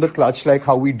fight in the clutch like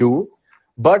how we do.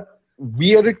 But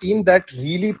we are a team that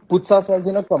really puts ourselves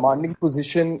in a commanding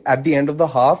position at the end of the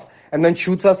half and then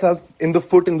shoots ourselves in the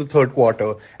foot in the third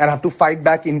quarter and have to fight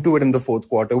back into it in the fourth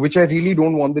quarter, which I really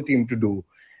don't want the team to do.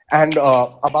 And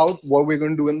about what we're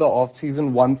going to do in the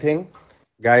offseason, one thing,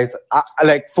 guys,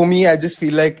 for me, I just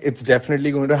feel like it's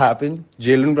definitely going to happen.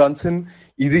 Jalen Brunson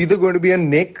is either going to be a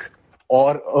Knick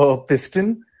or a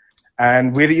Piston,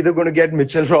 and we're either going to get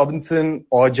Mitchell Robinson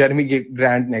or Jeremy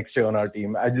Grant next year on our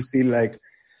team. I just feel like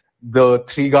the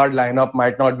 3-guard lineup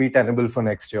might not be tenable for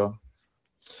next year.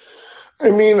 I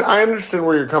mean, I understand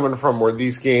where you're coming from, where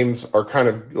these games are kind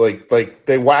of like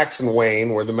they wax and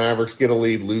wane, where the Mavericks get a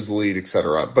lead, lose a lead,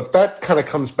 etc. But that kind of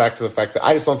comes back to the fact that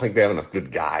I just don't think they have enough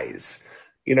good guys.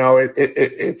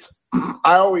 It's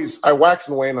I wax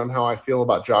and wane on how I feel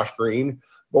about Josh Green,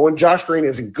 but when Josh Green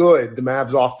isn't good, the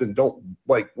Mavs often don't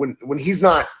like when he's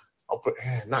not.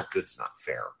 Not good's not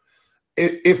fair.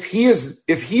 If he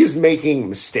is making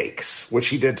mistakes, which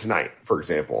he did tonight, for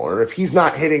example, or if he's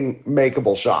not hitting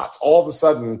makeable shots, all of a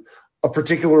sudden a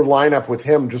particular lineup with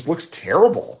him just looks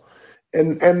terrible.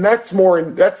 And that's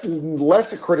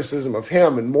less a criticism of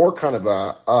him and more kind of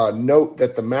a note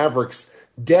that the Mavericks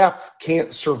depth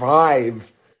can't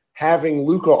survive having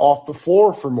Luka off the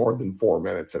floor for more than 4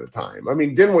 minutes at a time. I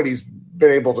mean, Dinwiddie's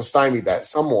been able to stymie that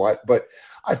somewhat, but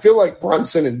I feel like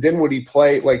Brunson and Dinwiddie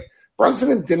play like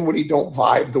Brunson and Dinwiddie don't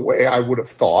vibe the way I would have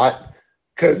thought.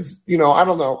 Because, I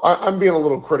don't know. I'm being a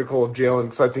little critical of Jalen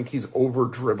because I think he's over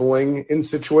dribbling in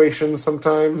situations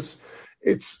sometimes.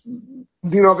 It's,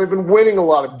 they've been winning a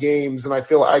lot of games, and I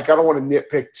feel like I don't want to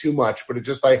nitpick too much, but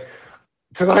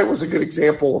tonight was a good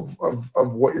example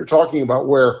of what you're talking about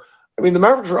where, I mean, the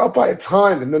Mavericks are up by a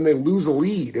ton and then they lose a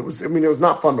lead. It was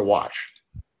not fun to watch.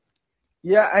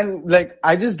 Yeah, and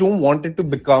I just don't want it to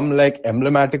become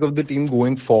emblematic of the team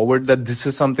going forward that this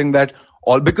is something that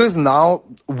because now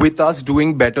with us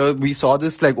doing better, we saw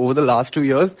this over the last 2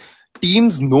 years,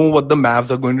 teams know what the Mavs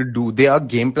are going to do. They are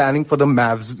game planning for the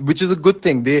Mavs, which is a good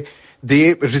thing.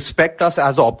 They respect us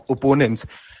as opponents.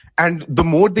 And the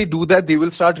more they do that, they will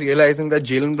start realizing that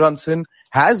Jalen Brunson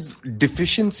has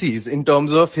deficiencies in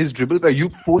terms of his dribble. You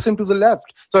force him to the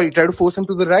left. Try to force him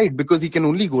to the right because he can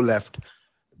only go left.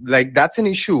 That's an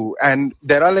issue. And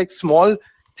there are small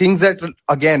things that,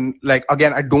 again,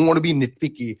 I don't want to be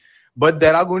nitpicky, but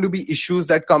there are going to be issues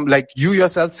that come, like you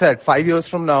yourself said, 5 years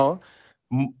from now,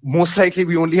 most likely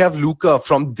we only have Luka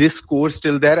from this core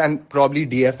still there and probably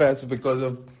DFS because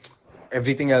of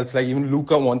everything else. Even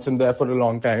Luka wants him there for a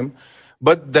long time.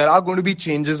 But there are going to be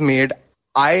changes made.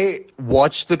 I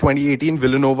watched the 2018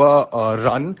 Villanova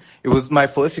run. It was my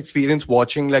first experience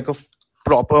watching a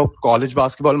proper college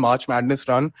basketball March Madness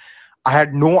run. I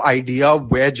had no idea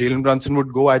where Jalen Brunson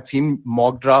would go. I'd seen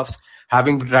mock drafts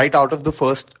having right out of the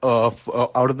first, out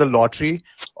of the lottery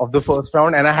of the first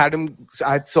round, and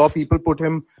I saw people put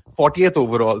him 40th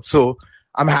overall. So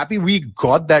I'm happy we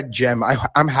got that gem.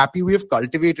 I'm happy we have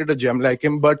cultivated a gem like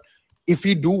him. But if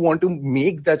we do want to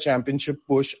make that championship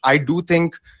push, I do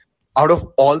think out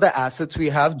of all the assets we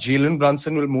have, Jalen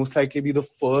Brunson will most likely be the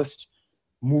first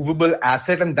movable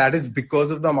asset, and that is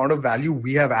because of the amount of value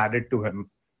we have added to him.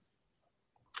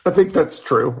 I think that's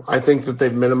true. I think that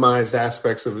they've minimized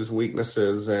aspects of his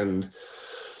weaknesses, and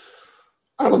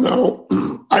I don't know.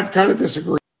 I've kind of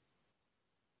disagreed.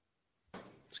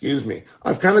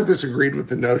 I've kind of disagreed with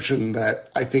the notion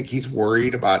that I think he's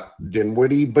worried about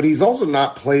Dinwiddie, but he's also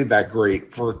not played that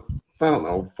great for,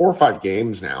 4 or 5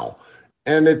 games now.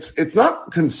 And it's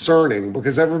not concerning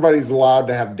because everybody's allowed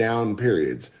to have down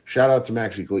periods. Shout out to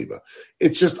Maxi Kleba.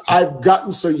 It's just I've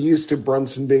gotten so used to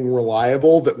Brunson being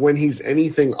reliable that when he's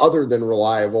anything other than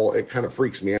reliable, it kind of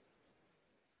freaks me out.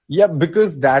 Yeah,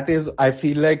 because that is, I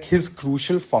feel like, his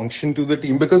crucial function to the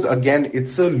team. Because again,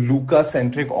 it's a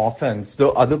Luka-centric offense. The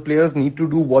other players need to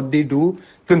do what they do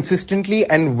consistently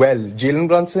and well. Jalen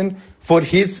Brunson, for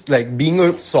his being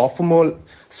a sophomore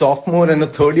and a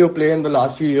third-year player in the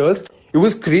last few years, it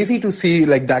was crazy to see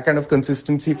that kind of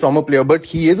consistency from a player. But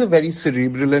he is a very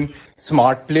cerebral and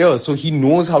smart player, so he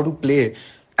knows how to play.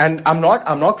 And I'm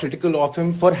not critical of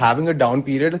him for having a down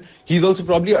period. He's also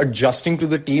probably adjusting to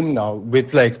the team now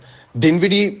with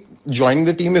Dinwiddie joining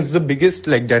the team is the biggest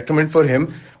detriment for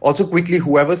him. Also, quickly,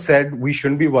 whoever said we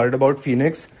shouldn't be worried about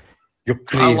Phoenix, you're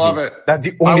crazy. I love it. That's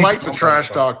the only. I like the trash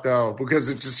talk though because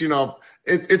it's just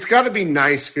it's got to be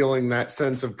nice feeling that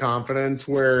sense of confidence.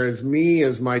 Whereas me,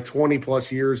 as my 20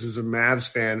 plus years as a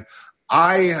Mavs fan,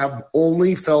 I have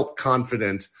only felt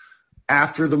confident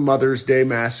after the Mother's Day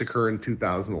massacre in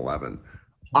 2011.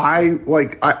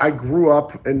 I grew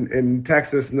up in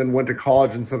Texas and then went to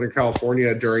college in Southern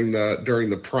California during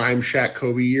the prime Shaq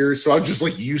Kobe years. So I was just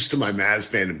used to my Mavs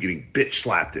fandom getting bitch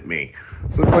slapped at me.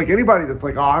 So it's anybody that's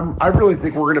I really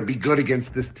think we're going to be good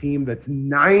against this team that's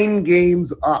 9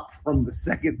 games up from the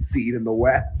 2nd seed in the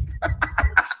West.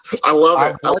 I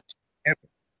love it.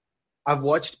 I've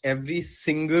watched every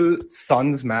single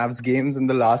Suns Mavs games in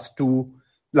the last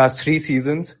 3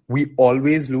 seasons. We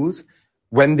always lose.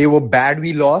 When they were bad,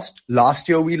 we lost. Last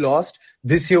year, we lost.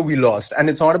 This year, we lost. And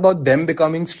it's not about them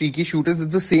becoming streaky shooters.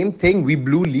 It's the same thing. We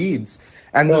blew leads.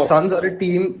 And the Suns are a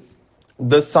team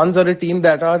the Suns are a team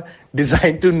that are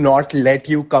designed to not let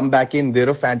you come back in. They're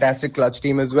a fantastic clutch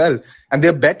team as well. And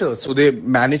they're better. So they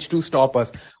managed to stop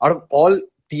us. Out of all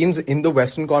teams in the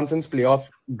Western Conference playoff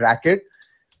bracket,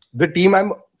 the team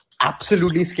I'm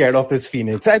absolutely scared of is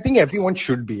Phoenix. I think everyone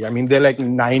should be. I mean, they're like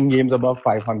 9 games above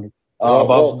 500.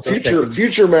 Above the second.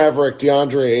 future Maverick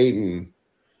DeAndre Ayton.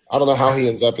 I don't know how he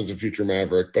ends up as a future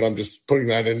Maverick, but I'm just putting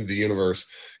that into the universe.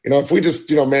 If we just,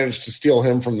 manage to steal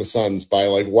him from the Suns by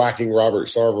like whacking Robert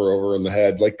Sarver over in the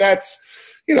head, like that's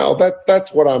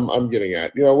what I'm getting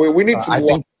at. We need some. I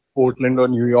think Portland or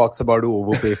New York's about to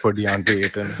overpay for DeAndre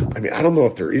Ayton. I mean, I don't know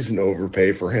if there is an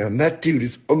overpay for him. That dude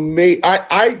is amazing.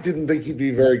 I didn't think he'd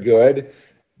be very good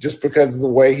just because of the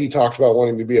way he talked about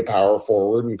wanting to be a power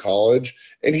forward in college.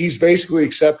 And he's basically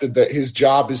accepted that his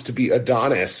job is to be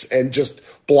Adonis and just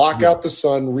block out the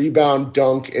sun, rebound,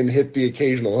 dunk, and hit the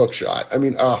occasional hook shot. I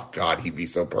mean, oh, God, he'd be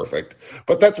so perfect.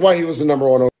 But that's why he was the number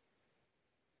one.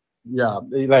 Yeah,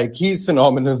 like he's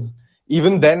phenomenal.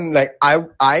 Even then, like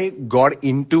I got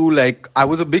into I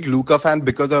was a big Luka fan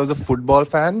because I was a football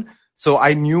fan. So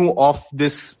I knew of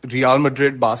this Real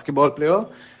Madrid basketball player.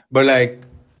 But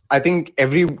I think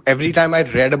every time I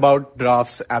read about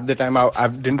drafts at the time, I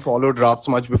didn't follow drafts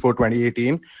much before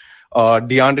 2018.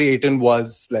 DeAndre Ayton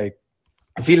was I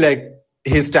feel like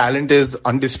his talent is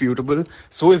undisputable.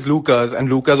 So is Luka's, and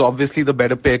Luka's obviously the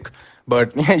better pick.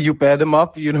 But you pair them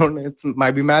up, it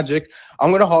might be magic.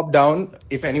 I'm gonna hop down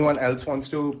if anyone else wants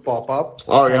to pop up.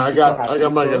 Oh yeah, I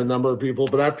might get a number of people,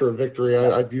 but after a victory,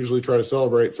 I usually try to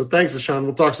celebrate. So thanks, Ashan.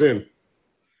 We'll talk soon.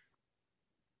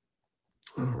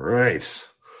 All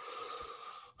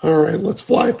right, let's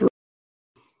fly through.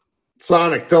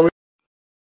 Sonic, tell me.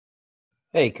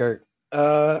 Hey, Kurt.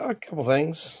 A couple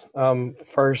things.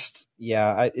 First,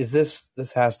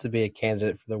 this has to be a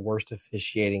candidate for the worst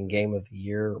officiating game of the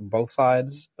year, both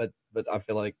sides, but I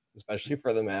feel like especially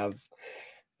for the Mavs,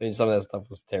 I mean, some of that stuff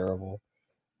was terrible.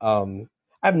 I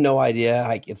have no idea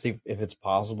if it's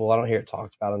possible. I don't hear it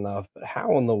talked about enough, but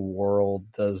how in the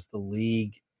world does the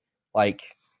league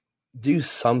do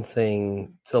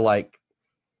something to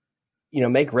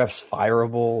make refs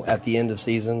fireable at the end of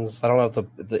seasons? I don't know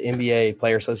if the NBA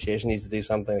Player Association needs to do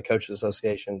something, the Coaches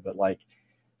Association, but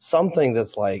something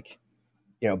that's bad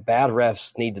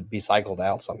refs need to be cycled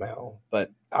out somehow. But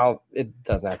it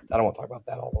doesn't. I don't want to talk about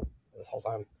that this whole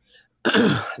time. A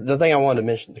couple things I wanted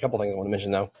to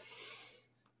mention though.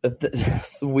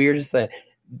 It's the weirdest thing.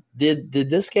 Did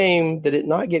this game, did it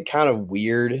not get kind of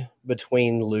weird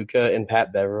between Luka and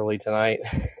Pat Beverly tonight?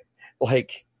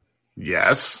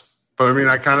 Yes. But I mean,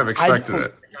 I kind of expected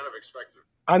it.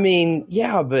 I mean,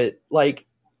 yeah, but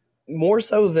more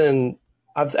so than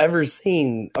I've ever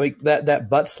seen. I mean, that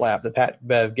butt slap that Pat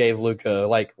Bev gave Luka,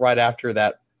 right after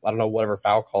that, I don't know, whatever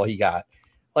foul call he got.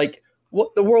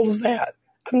 What the world is that?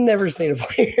 I've never seen a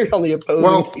player on the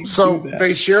opposing team do that.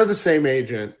 They share the same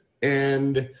agent,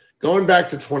 and going back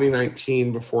to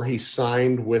 2019 before he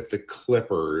signed with the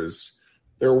Clippers,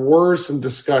 there were some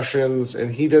discussions,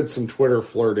 and he did some Twitter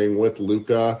flirting with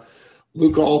Luka.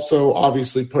 Luka also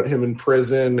obviously put him in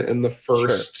prison in the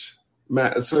first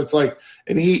match. So it's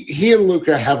and he and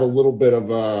Luka have a little bit of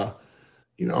a,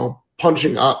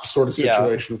 punching up sort of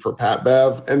situation for Pat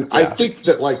Bev. And I think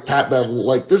that Pat Bev,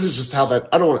 this is just how that,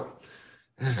 I don't want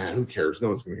to, who cares? No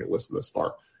one's going to get listened this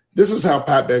far. This is how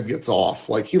Pat Bev gets off.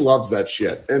 He loves that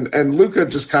shit. And Luka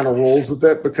just kind of rolls with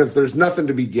it because there's nothing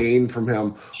to be gained from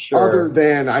him other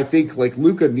than I think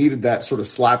Luka needed that sort of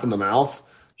slap in the mouth.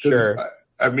 Sure.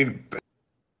 I mean,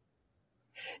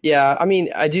 yeah, I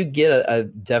mean, I do get a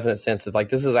definite sense that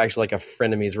this is actually a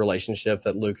frenemies relationship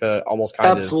that Luka almost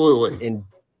kind of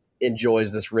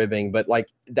enjoys this ribbing, but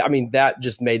I mean, that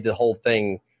just made the whole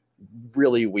thing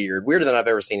really weirder than I've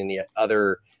ever seen any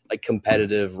other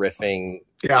competitive riffing.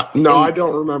 Yeah, no, I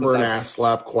don't remember an ass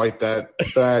slap quite that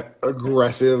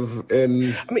aggressive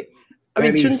in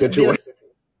any situation.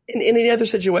 In any other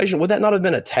situation, would that not have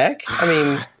been a tech? I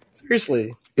mean,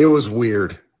 seriously. It was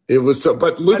weird. It was so,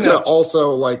 but Luka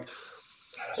also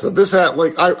so this had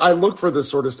I look for this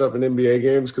sort of stuff in NBA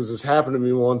games because this happened to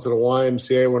me once at a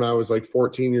YMCA when I was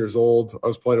 14 years old. I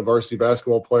was playing a varsity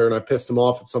basketball player and I pissed him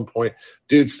off at some point.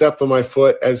 Dude stepped on my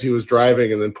foot as he was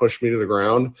driving and then pushed me to the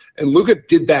ground. And Luka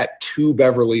did that to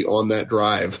Beverly on that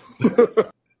drive.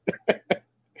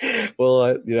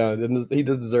 Well, he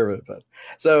does deserve it. But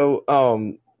so,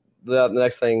 the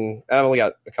next thing, I've only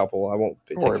got a couple. I won't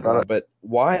take too long, but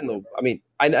why I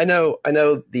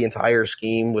know the entire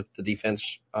scheme with the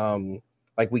defense.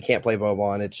 We can't play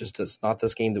Boban. It's not the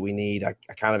scheme that we need. I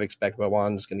kind of expect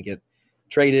Boban is going to get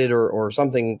traded or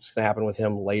something's going to happen with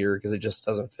him later because it just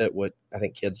doesn't fit what I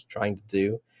think Kid's trying to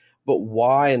do. But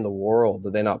why in the world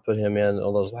did they not put him in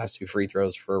on those last 2 free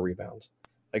throws for a rebound?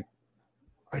 Like,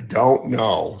 I don't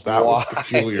know. That was why?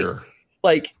 peculiar.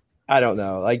 Like, I don't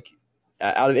know. Like,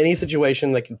 out of any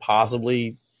situation that could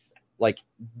possibly like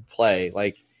play,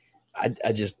 like,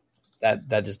 I just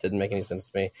that just didn't make any sense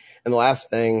to me. And the last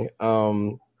thing,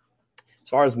 as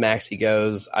far as Maxey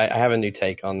goes, I have a new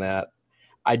take on that.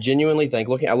 I genuinely think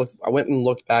I went and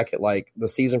looked back at like the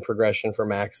season progression for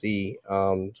Maxey,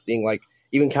 seeing like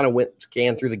even kind of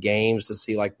scanned through the games to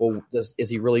see like, well, is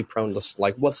he really prone to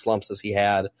like what slumps has he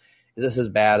had? Is this as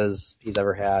bad as he's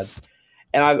ever had?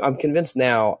 And I'm convinced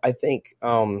now. I think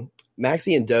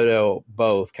Maxey and Dodo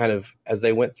both kind of, as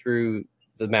they went through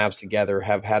the Mavs together,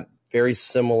 have had very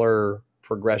similar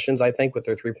progressions, I think, with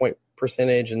their 3-point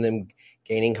percentage and then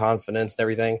gaining confidence and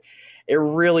everything. It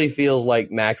really feels like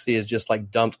Maxey has just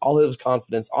like dumped all of his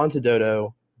confidence onto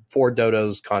Dodo for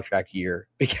Dodo's contract year,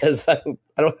 because I don't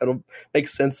know how to make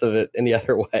sense of it any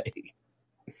other way.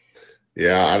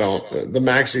 Yeah, I don't. The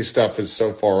Maxey stuff is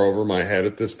so far over my head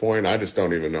at this point. I just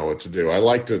don't even know what to do.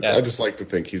 I just like to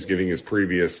think he's getting his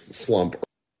previous slump.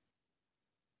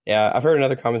 Yeah, I've heard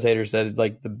another commentator said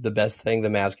like the best thing the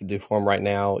Mavs could do for him right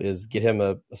now is get him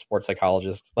a sports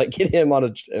psychologist, like get him on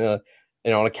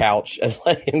a couch and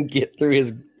let him get through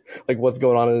his like what's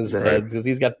going on in his head, because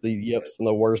he's got the yips in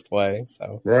the worst way.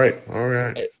 So right, all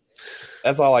right,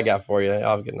 that's all I got for you.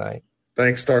 Have a good night.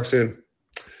 Thanks. Talk soon.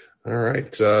 All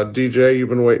right, DJ, you've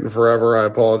been waiting forever. I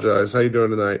apologize. How you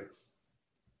doing tonight?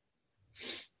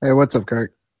 Hey, what's up,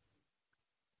 Kirk?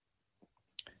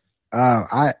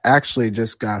 I actually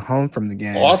just got home from the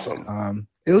game. Awesome.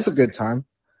 It was a good time.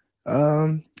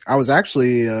 I was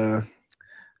actually,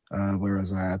 where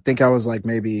was I? I think I was like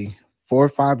maybe 4 or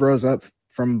 5 rows up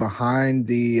from behind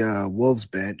the Wolves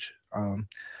bench.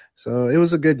 So it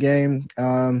was a good game.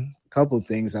 Couple of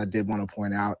things I did want to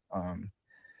point out.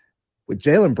 With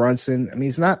Jalen Brunson, I mean,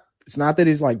 it's not that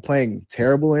he's like playing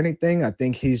terrible or anything. I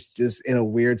think he's just in a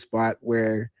weird spot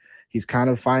where he's kind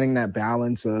of finding that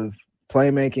balance of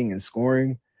playmaking and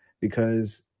scoring,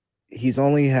 because he's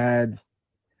only had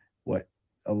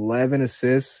 11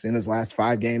 assists in his last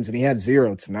 5 games, and he had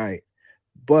 0 tonight.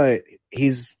 But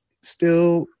he's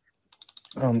still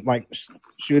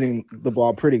shooting the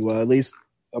ball pretty well, at least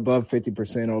above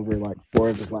 50% over like 4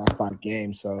 of his last 5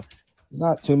 games. So there's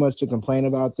not too much to complain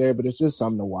about there, but it's just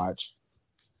something to watch.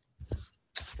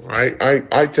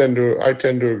 I tend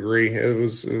to agree. It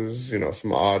was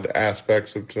some odd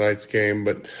aspects of tonight's game,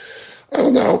 but I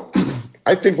don't know.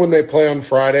 I think when they play on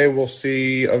Friday, we'll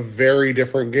see a very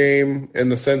different game, in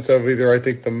the sense of either I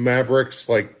think the Mavericks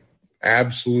like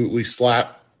absolutely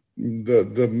slap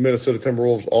the Minnesota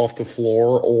Timberwolves off the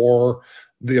floor, or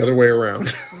the other way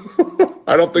around.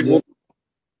 I don't think we'll.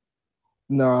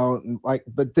 No,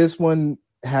 but this one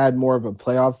had more of a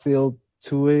playoff feel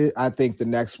to it. I think the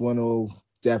next one will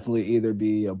definitely either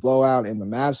be a blowout in the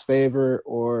Mavs' favor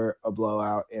or a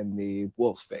blowout in the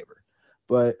Wolves' favor.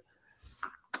 But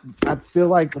I feel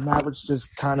like the Mavericks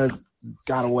just kind of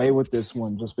got away with this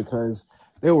one, just because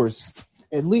there were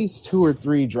at least 2 or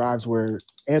 3 drives where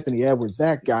Anthony Edwards,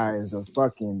 that guy is a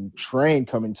fucking train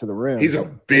coming to the rim. He's a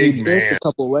big man. He missed a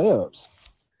couple layups.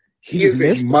 He is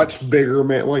a much bigger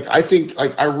man. Like, I think,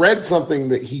 like, I read something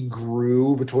that he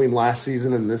grew between last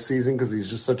season and this season because he's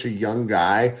just such a young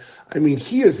guy. I mean,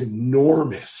 he is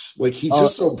enormous. Like, he's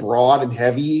just so broad and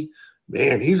heavy.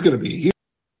 Man, he's going to be.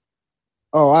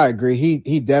 Oh, I agree.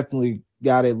 He definitely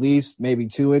got at least maybe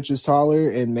 2 inches taller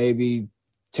and maybe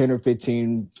 10 or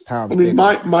 15 pounds. I mean,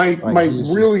 bigger. my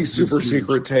really super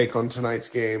secret take on tonight's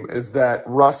game is that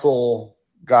Russell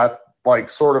got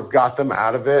them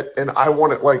out of it. And I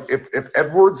want it, like, if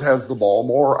Edwards has the ball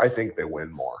more, I think they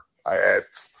win more.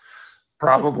 It's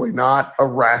probably not a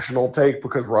rational take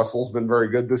because Russell's been very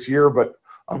good this year, but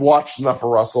I've watched enough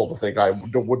of Russell to think I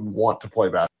wouldn't want to play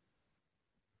basketball.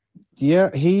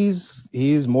 Yeah, he's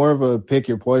more of a pick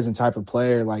your poison type of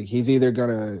player. Like, he's either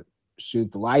gonna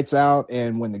shoot the lights out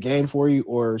and win the game for you,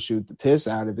 or shoot the piss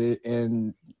out of it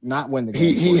and not win the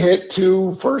game. He hit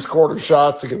 2 first quarter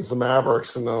shots against the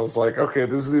Mavericks, and I was like, okay,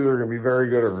 this is either gonna be very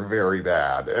good or very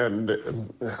bad.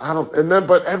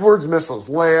 But Edwards missed those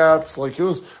layups. Like,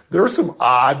 there were some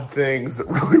odd things that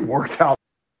really worked out.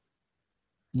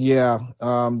 Yeah,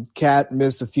 Cat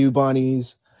missed a few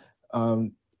bunnies.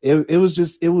 It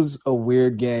was a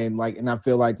weird game, like, and I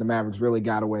feel like the Mavericks really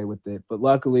got away with it. But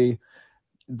luckily,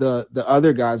 the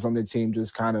other guys on the team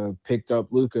just kind of picked up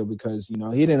Luka, because he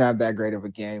didn't have that great of a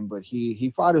game, but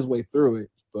he fought his way through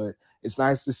it. But it's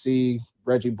nice to see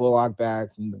Reggie Bullock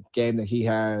back from the game that he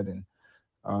had,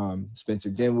 and Spencer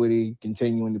Dinwiddie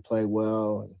continuing to play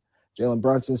well, and Jalen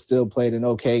Brunson still played an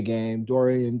okay game.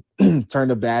 Dorian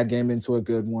turned a bad game into a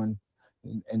good one.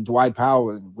 And Dwight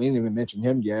Powell, we didn't even mention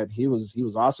him yet. He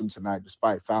was awesome tonight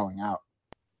despite fouling out.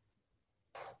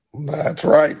 That's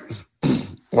right.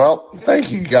 Well,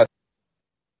 thank you, guys.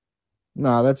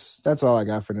 No, that's all I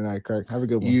got for tonight, Kirk. Have a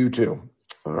good one. You too.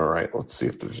 All right, let's see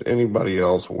if there's anybody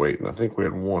else waiting. I think we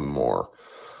had one more.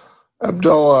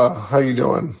 Abdullah, how you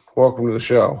doing? Welcome to the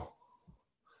show.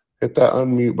 Hit that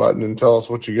unmute button and tell us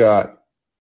what you got.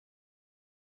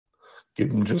 Give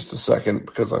him just a second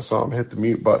because I saw him hit the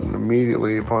mute button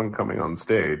immediately upon coming on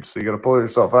stage. So you got to pull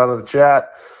yourself out of the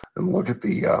chat and look at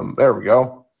the, there we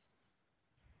go.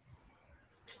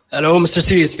 Hello, Mr.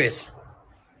 Serious Face.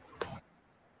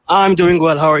 I'm doing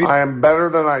well. How are you? I am better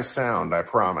than I sound, I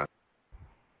promise.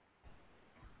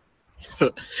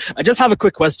 I just have a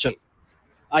quick question.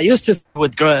 I used to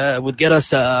would get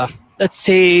us, let's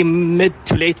say, mid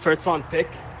to late first round pick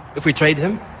if we trade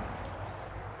him.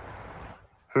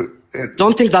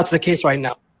 Don't think that's the case right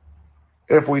now.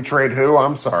 If we trade who?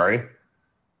 I'm sorry.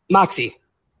 Maxi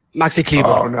Kleber.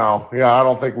 Oh no, yeah, I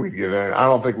don't think we'd get any, I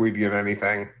don't think we'd get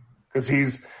anything because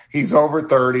he's over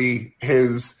 30.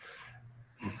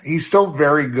 He's still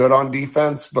very good on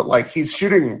defense, but like he's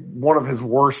shooting one of his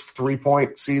worst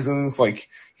 3-point seasons. Like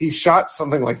he shot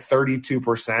something like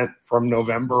 32% from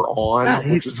November on,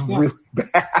 which is really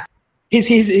bad.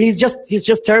 He's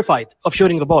just terrified of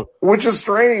shooting the ball. Which is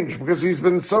strange because he's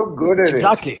been so good at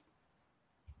it.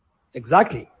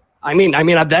 Exactly. I mean,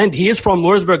 at the end, he is from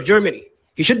Würzburg, Germany.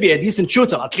 He should be a decent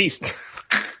shooter at least.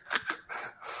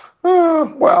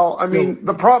 Well, I mean,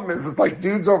 the problem is, it's like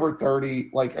dudes over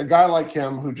 30, like a guy like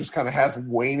him who just kind of has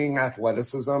waning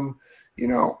athleticism, you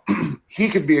know, he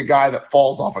could be a guy that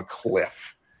falls off a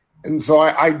cliff. And so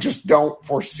I just don't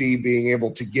foresee being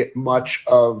able to get much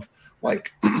of,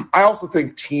 like, I also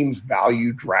think teams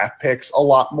value draft picks a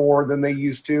lot more than they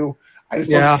used to. I just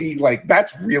don't see, like,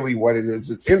 that's really what it is.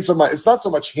 It's not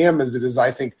so much him as it is,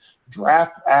 I think,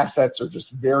 draft assets are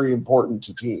just very important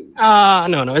to teams.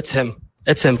 No, it's him.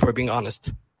 It's him, for being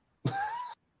honest.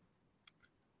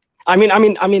 I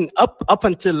mean, up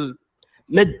until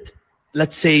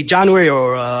let's say January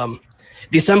or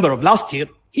December of last year,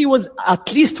 he was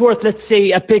at least worth, let's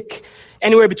say, a pick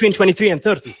anywhere between 23 and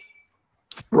 30.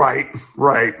 Right.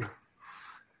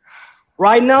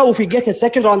 Right now, if we get a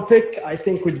second-round pick, I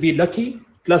think we'd be lucky,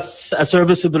 plus a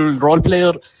serviceable role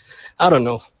player. I don't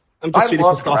know. I'm just really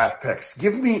love draft picks.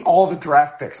 Give me all the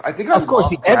draft picks. I think I love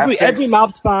draft picks. Every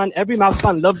Mavs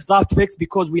fan loves draft picks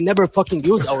because we never fucking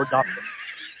use our draft picks.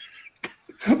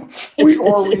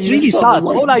 It's really sad.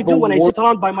 All I do when I sit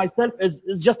around by myself is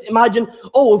just imagine,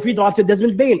 if we drafted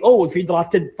Desmond Bain, if we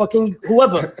drafted fucking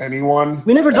whoever. Anyone.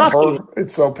 We never drafted.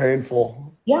 It's so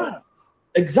painful. Yeah,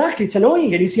 exactly. It's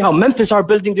annoying. And you see how Memphis are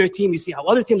building their team. You see how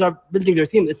other teams are building their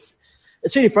team. It's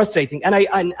really frustrating. And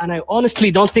I honestly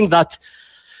don't think that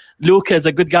Luke is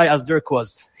a good guy as Dirk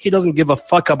was. He doesn't give a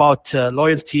fuck about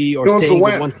loyalty or staying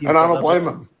with one team. And I don't blame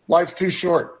him. Life's too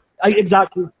short.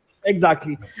 Exactly.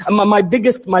 And my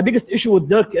biggest issue with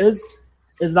Dirk is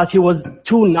that he was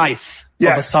too nice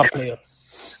of a star player.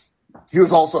 He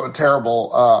was also a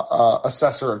terrible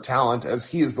assessor of talent, as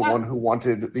he is the one who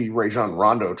wanted the Rajon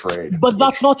Rondo trade. But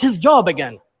that's not his job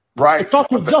again. Right. It's not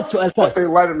his job to assess. But they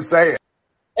let him say it.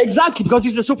 Exactly, because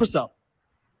he's the superstar.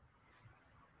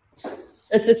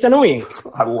 It's annoying.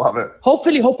 I love it.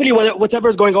 Hopefully, whatever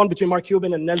is going on between Mark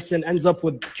Cuban and Nelson ends up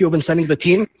with Cuban sending the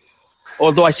team.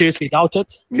 Although I seriously doubt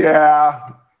it.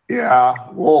 Yeah.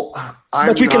 Well,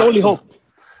 but we can only hope.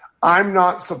 I'm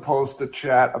not supposed to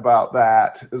chat about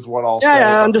that, is what I'll say.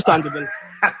 Yeah, understandable.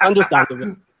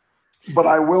 Understandable. But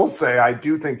I will say I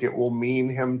do think it will mean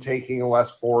him taking a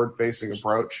less forward-facing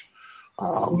approach,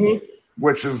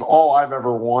 which is all I've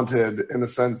ever wanted in a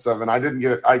sense of. And I didn't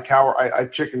get it. I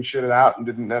chicken shit it out and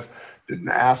didn't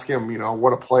ask him,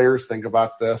 what do players think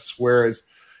about this. Whereas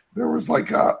there was a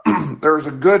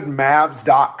good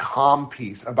Mavs.com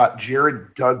piece about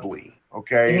Jared Dudley.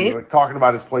 Okay, and talking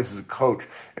about his place as a coach.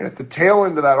 And at the tail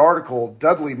end of that article,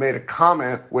 Dudley made a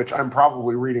comment, which I'm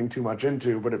probably reading too much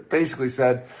into, but it basically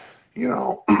said,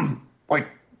 like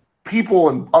people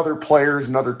and other players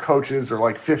and other coaches are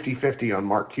like 50-50 on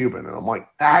Mark Cuban. And I'm like,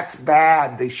 that's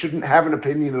bad. They shouldn't have an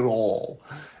opinion at all.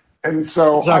 And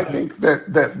so exactly. I think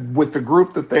that with the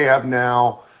group that they have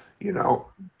now,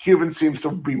 Cuban seems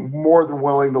to be more than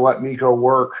willing to let Nico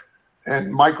work.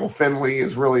 And Michael Finley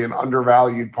is really an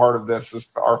undervalued part of this as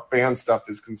our fan stuff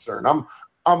is concerned.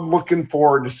 I'm looking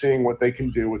forward to seeing what they can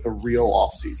do with a real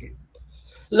offseason.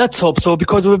 Let's hope so,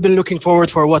 because we've been looking forward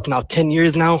for 10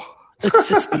 years now?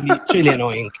 It's really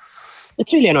annoying.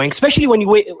 It's really annoying, especially when you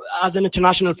wake, as an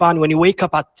international fan, when you wake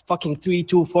up at fucking 3,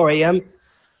 2, 4 a.m.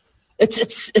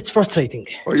 It's frustrating.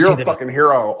 Well, you're a fucking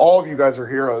hero. All of you guys are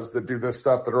heroes that do this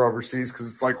stuff that are overseas,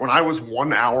 because it's like when I was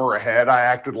 1 hour ahead, I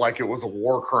acted like it was a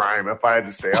war crime if I had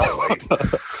to stay out late.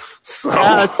 So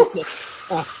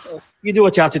you do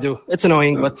what you have to do. It's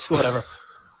annoying, but whatever.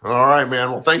 All right,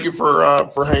 man. Well, thank you for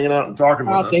hanging out and talking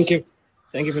with us. Thank you.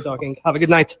 Thank you for talking. Have a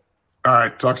good night. All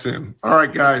right, talk soon. All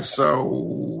right, guys.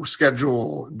 So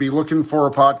schedule. Be looking for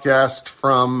a podcast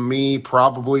from me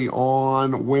probably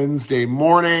on Wednesday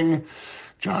morning.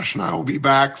 Josh and I will be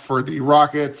back for the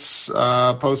Rockets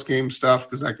post-game stuff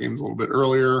because that game's a little bit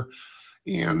earlier.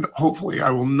 And hopefully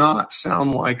I will not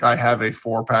sound like I have a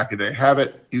 4-pack-a-day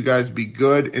habit. You guys be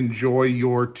good. Enjoy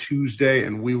your Tuesday,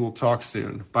 and we will talk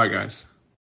soon. Bye, guys.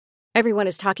 Everyone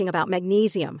is talking about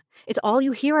magnesium. It's all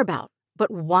you hear about.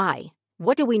 But why?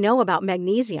 What do we know about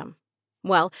magnesium?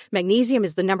 Well, magnesium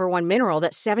is the number one mineral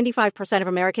that 75% of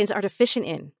Americans are deficient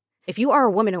in. If you are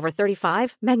a woman over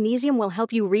 35, magnesium will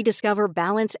help you rediscover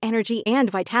balance, energy, and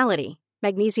vitality.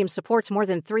 Magnesium supports more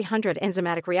than 300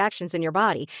 enzymatic reactions in your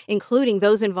body, including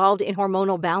those involved in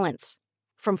hormonal balance.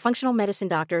 From functional medicine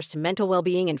doctors to mental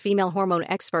well-being and female hormone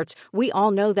experts, we all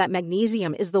know that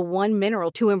magnesium is the one mineral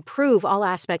to improve all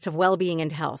aspects of well-being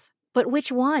and health. But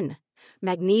which one?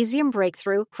 Magnesium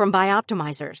Breakthrough from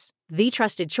Bioptimizers, the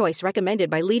trusted choice recommended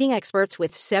by leading experts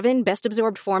with 7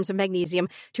 best-absorbed forms of magnesium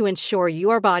to ensure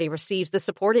your body receives the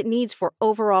support it needs for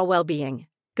overall well-being.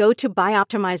 Go to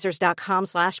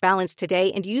bioptimizers.com/balance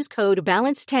today and use code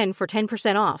BALANCE10 for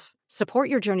 10% off. Support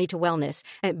your journey to wellness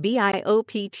at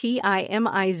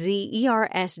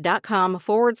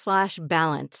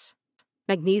bioptimizers.com/balance.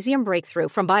 Magnesium Breakthrough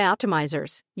from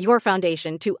Bioptimizers, your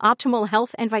foundation to optimal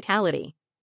health and vitality.